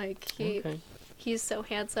Sabin, and like he's so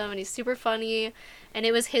handsome and he's super funny. And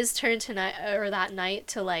it was his turn tonight or that night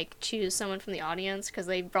to like choose someone from the audience, because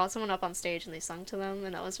they brought someone up on stage and they sung to them,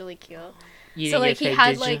 and that was really cute. So like he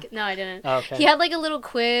had like no, I didn't. Oh, okay. He had like a little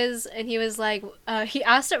quiz, and he was like he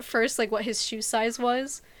asked at first like what his shoe size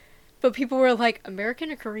was, but people were like,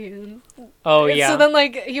 American or Korean? Oh yeah. So then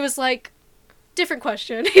like he was like, different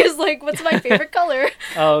question. He was like, what's my favorite color?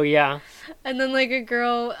 Oh yeah. And then like a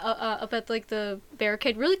girl up at like the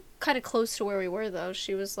barricade, really kind of close to where we were though,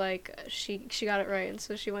 she was like, she got it right, and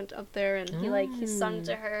so she went up there and he sung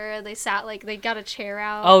to her. They sat like, they got a chair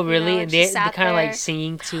out. Oh really? And they kind of like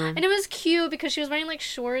singing to him. And it was cute because she was wearing like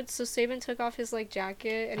shorts, so Sabin took off his like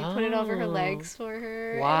jacket and he put it over her legs for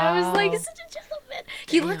her. Wow. And I was like, such a gentleman.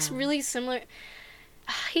 He looks really similar.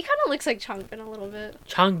 He kind of looks like Changbin a little bit.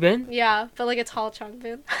 Changbin? Yeah, but like a tall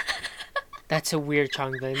Changbin. That's a weird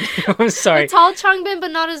Changbin. I'm sorry. A tall Changbin,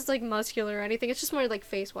 but not as like muscular or anything. It's just more like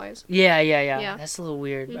face wise. Yeah. That's a little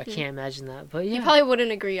weird. I can't imagine that, but yeah. You probably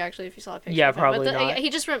wouldn't agree actually if you saw a picture. Yeah, of him. Probably not. He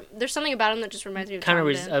just there's something about him that just reminds me of kind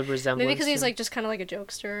Changbin. of a resemblance. Maybe because he's like just kind of like a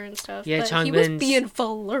jokester and stuff. Yeah, but he was being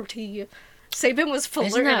flirty. Sabin was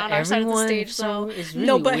flirting on our side of the stage, though. Really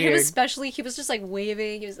no, but weird. Him especially, he was just like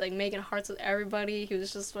waving. He was like making hearts with everybody. He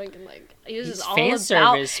was just like he was just all about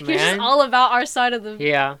service, man. He was just all about our side of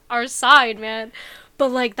the our side, man.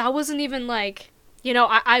 But like that wasn't even like, you know,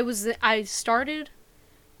 I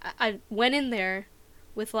went in there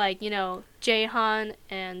with like, you know, Jaehan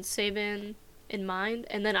and Sabin in mind,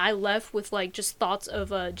 and then I left with like just thoughts of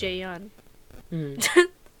Jaehyun.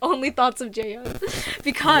 Only thoughts of Jaehyun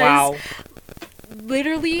because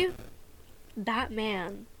literally that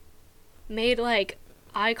man made like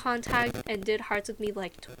eye contact and did hearts with me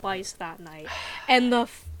like twice that night, and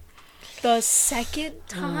the second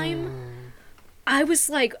time I was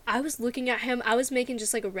looking at him, I was making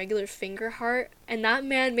just like a regular finger heart, and that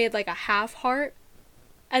man made like a half heart.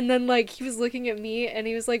 And then, like, he was looking at me, and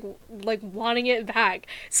he was, like wanting it back.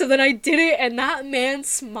 So then I did it, and that man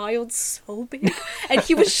smiled so big. And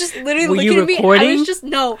he was just literally looking at me. I was just,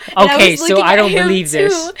 no. Okay, so I don't believe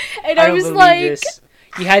this. And I was like... This.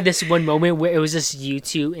 You had this one moment where it was just you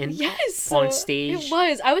two on stage. It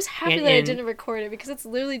was. I was happy that I didn't record it, because it's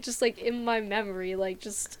literally just, like, in my memory. Like,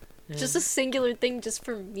 just a singular thing just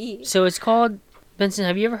for me. So it's called... Benson,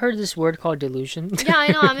 have you ever heard of this word called delusion? Yeah, I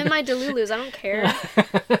know. I'm in my delulus. I don't care.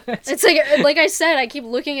 It's like I said, I keep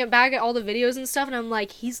looking back at all the videos and stuff, and I'm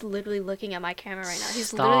like, he's literally looking at my camera right now.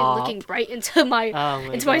 He's literally looking right into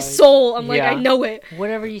my soul. I'm like, I know it.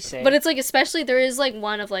 Whatever you say. But it's like, especially, there is like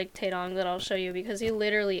one of like Taedong that I'll show you, because he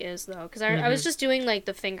literally is though. Because I was just doing like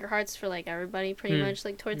the finger hearts for like everybody pretty much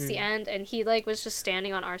like towards the end, and he like was just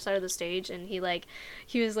standing on our side of the stage, and he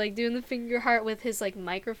was like doing the finger heart with his like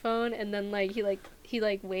microphone, and then like he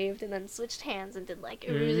waved and then switched hands and did like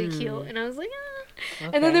really cute, and I was like, ah.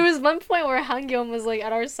 Okay. And then there was one point where Hyunjin was like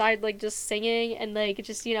at our side like just singing, and like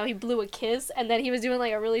just, you know, he blew a kiss, and then he was doing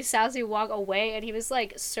like a really sassy walk away, and he was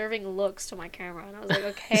like serving looks to my camera, and I was like,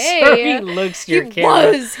 okay. Serving looks to your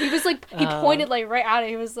camera. He was like, he pointed like right at it.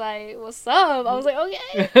 He was like, what's up? I was like,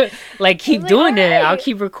 okay. Like, keep doing it. I'll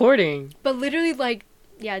keep recording. But literally, like,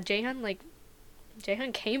 yeah, Jaehyun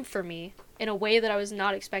came for me in a way that I was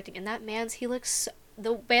not expecting, and that man's, he looks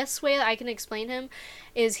the best way that I can explain him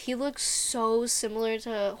is he looks so similar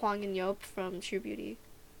to Hwang In-yeop from True Beauty.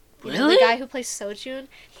 You know, the guy who plays Sojun,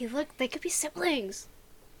 they could be siblings.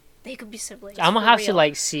 I'm gonna have to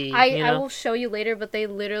like see. I will show you later, but they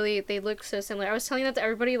look so similar. I was telling that to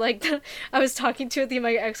everybody like I was talking to at the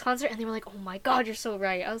Omega X concert, and they were like, "Oh my god, you're so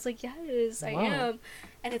right." I was like, "Yes, I am."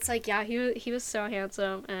 And it's like, yeah, he was so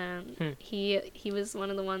handsome, and he was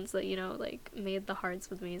one of the ones that, you know, like, made the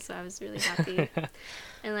hearts with me, so I was really happy.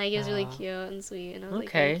 And, like, he was really cute and sweet, and I was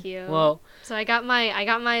like, thank you. Well, so I got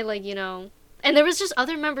my, like, you know, and there was just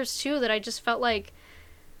other members, too, that I just felt like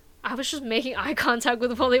I was just making eye contact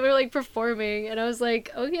with them while they were, like, performing, and I was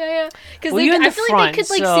like, okay, because I feel like they could,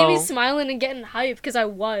 like, see me smiling and getting hyped, because I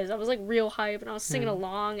was, like, real hype, and I was singing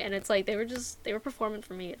along, and it's like, they were performing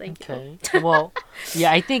for me, thank you. Well,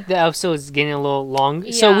 yeah, I think the episode is getting a little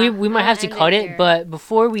long, so we might have to cut it, but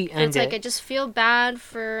before we end it's like, I just feel bad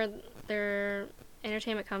for their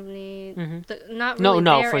entertainment company, not really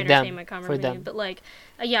their for entertainment company, for them. but like,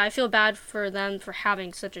 yeah, I feel bad for them for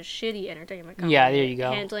having such a shitty entertainment company. Yeah, there you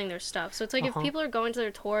go. Handling their stuff. So it's like, if people are going to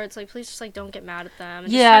their tour, it's like, please just like don't get mad at them.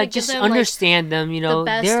 And just understand like, them. You know, the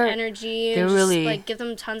best energy. They're and really just, like, give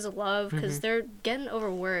them tons of love, because they're getting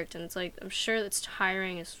overworked, and it's like, I'm sure it's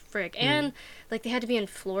tiring as frick. And like, they had to be in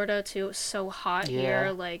Florida too. It was so hot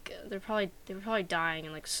here. Like, they were probably dying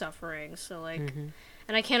and like suffering. So like.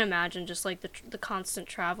 And I can't imagine just, like, the constant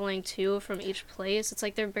traveling, too, from each place. It's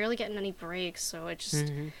like they're barely getting any breaks, so it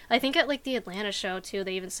just... I think at, like, the Atlanta show, too,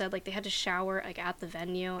 they even said, like, they had to shower, like, at the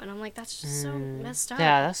venue. And I'm like, that's just so messed up.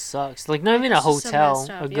 Yeah, that sucks. Like, not even a hotel,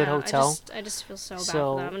 so a good hotel. I just feel so bad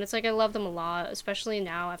for them. And it's like, I love them a lot, especially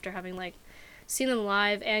now after having, like, seen them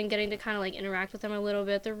live and getting to kind of, like, interact with them a little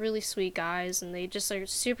bit. They're really sweet guys, and they just are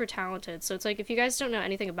super talented. So it's like, if you guys don't know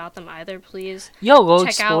anything about them either, please go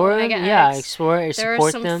check explore out Omega X. Yeah, explore it, there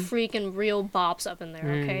support them. There are some freaking real bops up in there,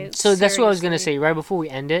 okay? So that's what I was going to say right before we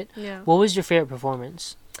end it. Yeah. What was your favorite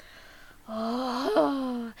performance?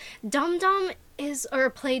 Oh, Dum Dum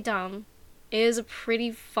Play Dumb is a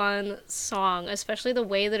pretty fun song, especially the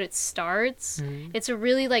way that it starts. It's a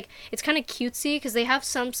really, like, it's kind of cutesy, because they have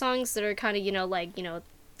some songs that are kind of, you know, like, you know,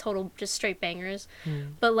 total just straight bangers,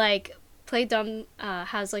 but like Play Dumb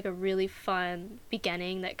has like a really fun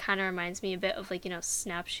beginning that kind of reminds me a bit of, like, you know,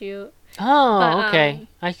 Snapshoot. Oh, okay,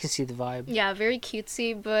 I can see the vibe. Yeah, very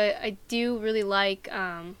cutesy, but I do really like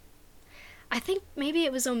I think maybe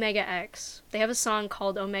it was Omega X. They have a song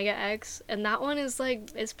called Omega X, and that one is like,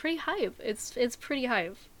 it's pretty hype. It's pretty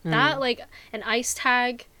hype. That, like, an Ice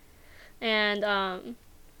Tag, and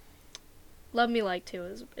Love Me Like To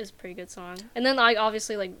is a pretty good song. And then, like,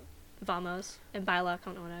 obviously, like, Vamos and Baila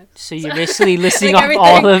con Ona. So you're basically listing off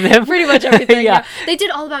all of them. Pretty much everything. Yeah. They did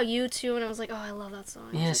All About You too, and I was like, oh, I love that song.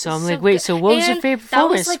 Yeah, so I'm like, wait, so what was your favorite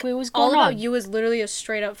performance? Like, wait, what's going All on? About You is literally a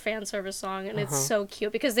straight up fan service song, and it's so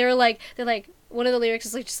cute, because they're like one of the lyrics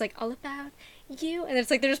is like just like all about you, and it's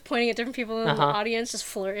like they're just pointing at different people in the audience, just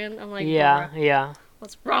flirting. I'm like, yeah.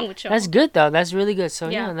 What's wrong with you? That's good though. That's really good. So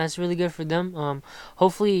yeah, that's really good for them.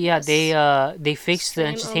 Hopefully, they fix the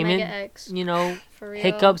entertainment, you know,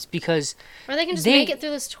 hiccups, because or they can just make it through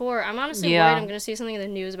this tour. I'm honestly worried I'm gonna see something in the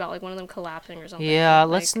news about like one of them collapsing or something. Yeah,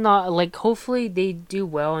 let's not, like, hopefully they do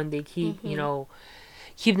well and they keep you know,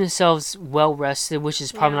 keep themselves well rested, which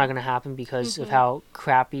is probably not gonna happen because of how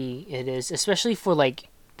crappy it is, especially for like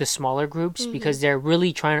the smaller groups, because they're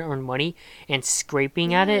really trying to earn money and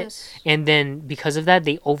scraping at it, and then because of that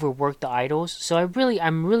they overwork the idols. So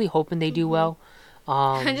I'm really hoping they do well.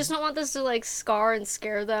 I just don't want this to like scar and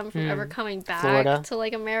scare them from ever coming back to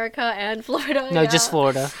like America and Florida. No, just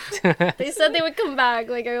Florida. They said they would come back.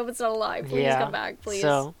 Like, I hope it's not a lie. Please come back, please.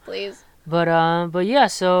 Please. But yeah,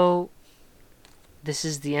 so this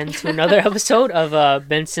is the end to another episode of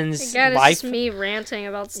Benson's Again, life. It's just me ranting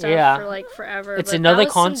about stuff for like forever. It's another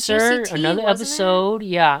concert, another episode.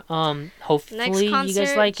 Yeah. Hopefully you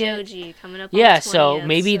guys like Joji, it. coming up Yeah. on the 20th, so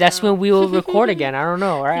maybe that's when we will record again. I don't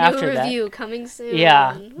know. Or after that. Review coming soon.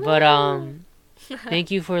 Yeah. But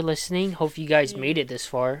thank you for listening. Hope you guys made it this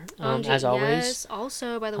far. As always. Yes.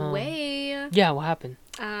 Also, by the way. Yeah. What happened?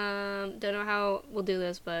 Don't know how we'll do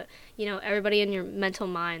this, but you know, everybody in your mental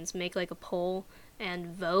minds make like a poll and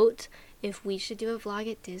vote if we should do a vlog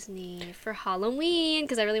at Disney for Halloween,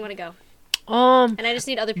 because I really want to go. And I just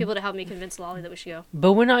need other people to help me convince Lolly that we should go.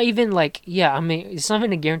 But we're not even like, I mean, it's not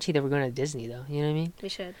even a guarantee that we're going to Disney though. You know what I mean? We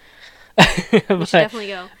should. We should definitely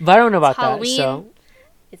go. But I don't know about Halloween, that. So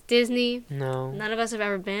it's Disney. No. None of us have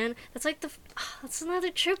ever been. That's like that's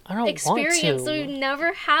another trip experience that we've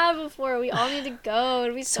never had before. We all need to go.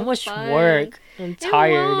 It'll be so much fun. work. I'm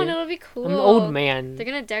tired. It'll be cool. I'm an old man. They're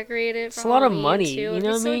gonna decorate it. It's a lot of money. Too. You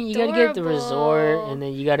know what I mean? You gotta get the resort, and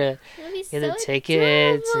then you gotta get the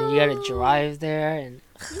tickets, and you gotta drive there. And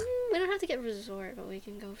we don't have to get resort, but we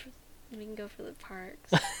can go for the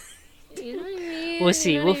parks. You know what I mean? We'll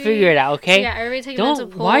see. We'll figure it out, okay? So yeah, everybody take a mental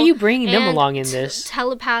poll. Why are you bringing them along in this?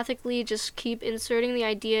 Telepathically, just keep inserting the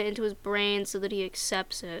idea into his brain so that he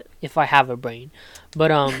accepts it. If I have a brain.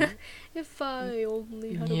 But, If I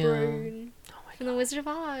only had a Yeah. brain. Oh my From The Wizard of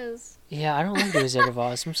Oz. Yeah, I don't like the Wizard of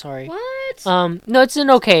Oz. I'm sorry. What? No, it's an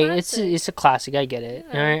okay. It's classic. a classic. I get it.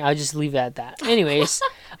 Yeah. All right, I'll just leave it at that. Anyways,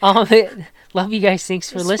 love you guys. Thanks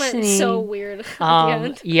for This listening. went so weird at the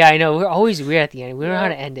end. Yeah, I know. We're always weird at the end. We don't know how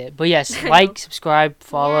to end it. But yes, I like, know. subscribe,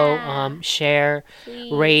 follow, Yeah. share,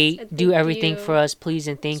 Please, rate, and do thank everything you. for us, please,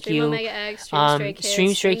 and thank Stream you. Omega X,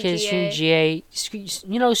 stream Stray Kids, Stream Jiae.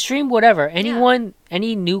 Jiae, stream whatever. Anyone,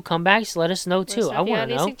 any new comebacks, let us know Let us too. know I if you want have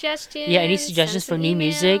to any know. suggestions. Yeah, any suggestions for Send us new an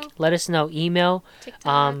music? email. Let us know. Email,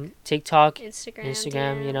 TikTok, TikTok, Instagram,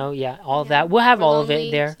 Instagram. DM. All Yeah. that. We'll have We're all of lonely,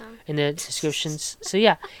 it there so. in the descriptions. So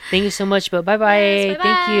yeah, thank you so much. But bye bye. Yes,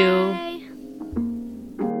 Thank you. bye-bye.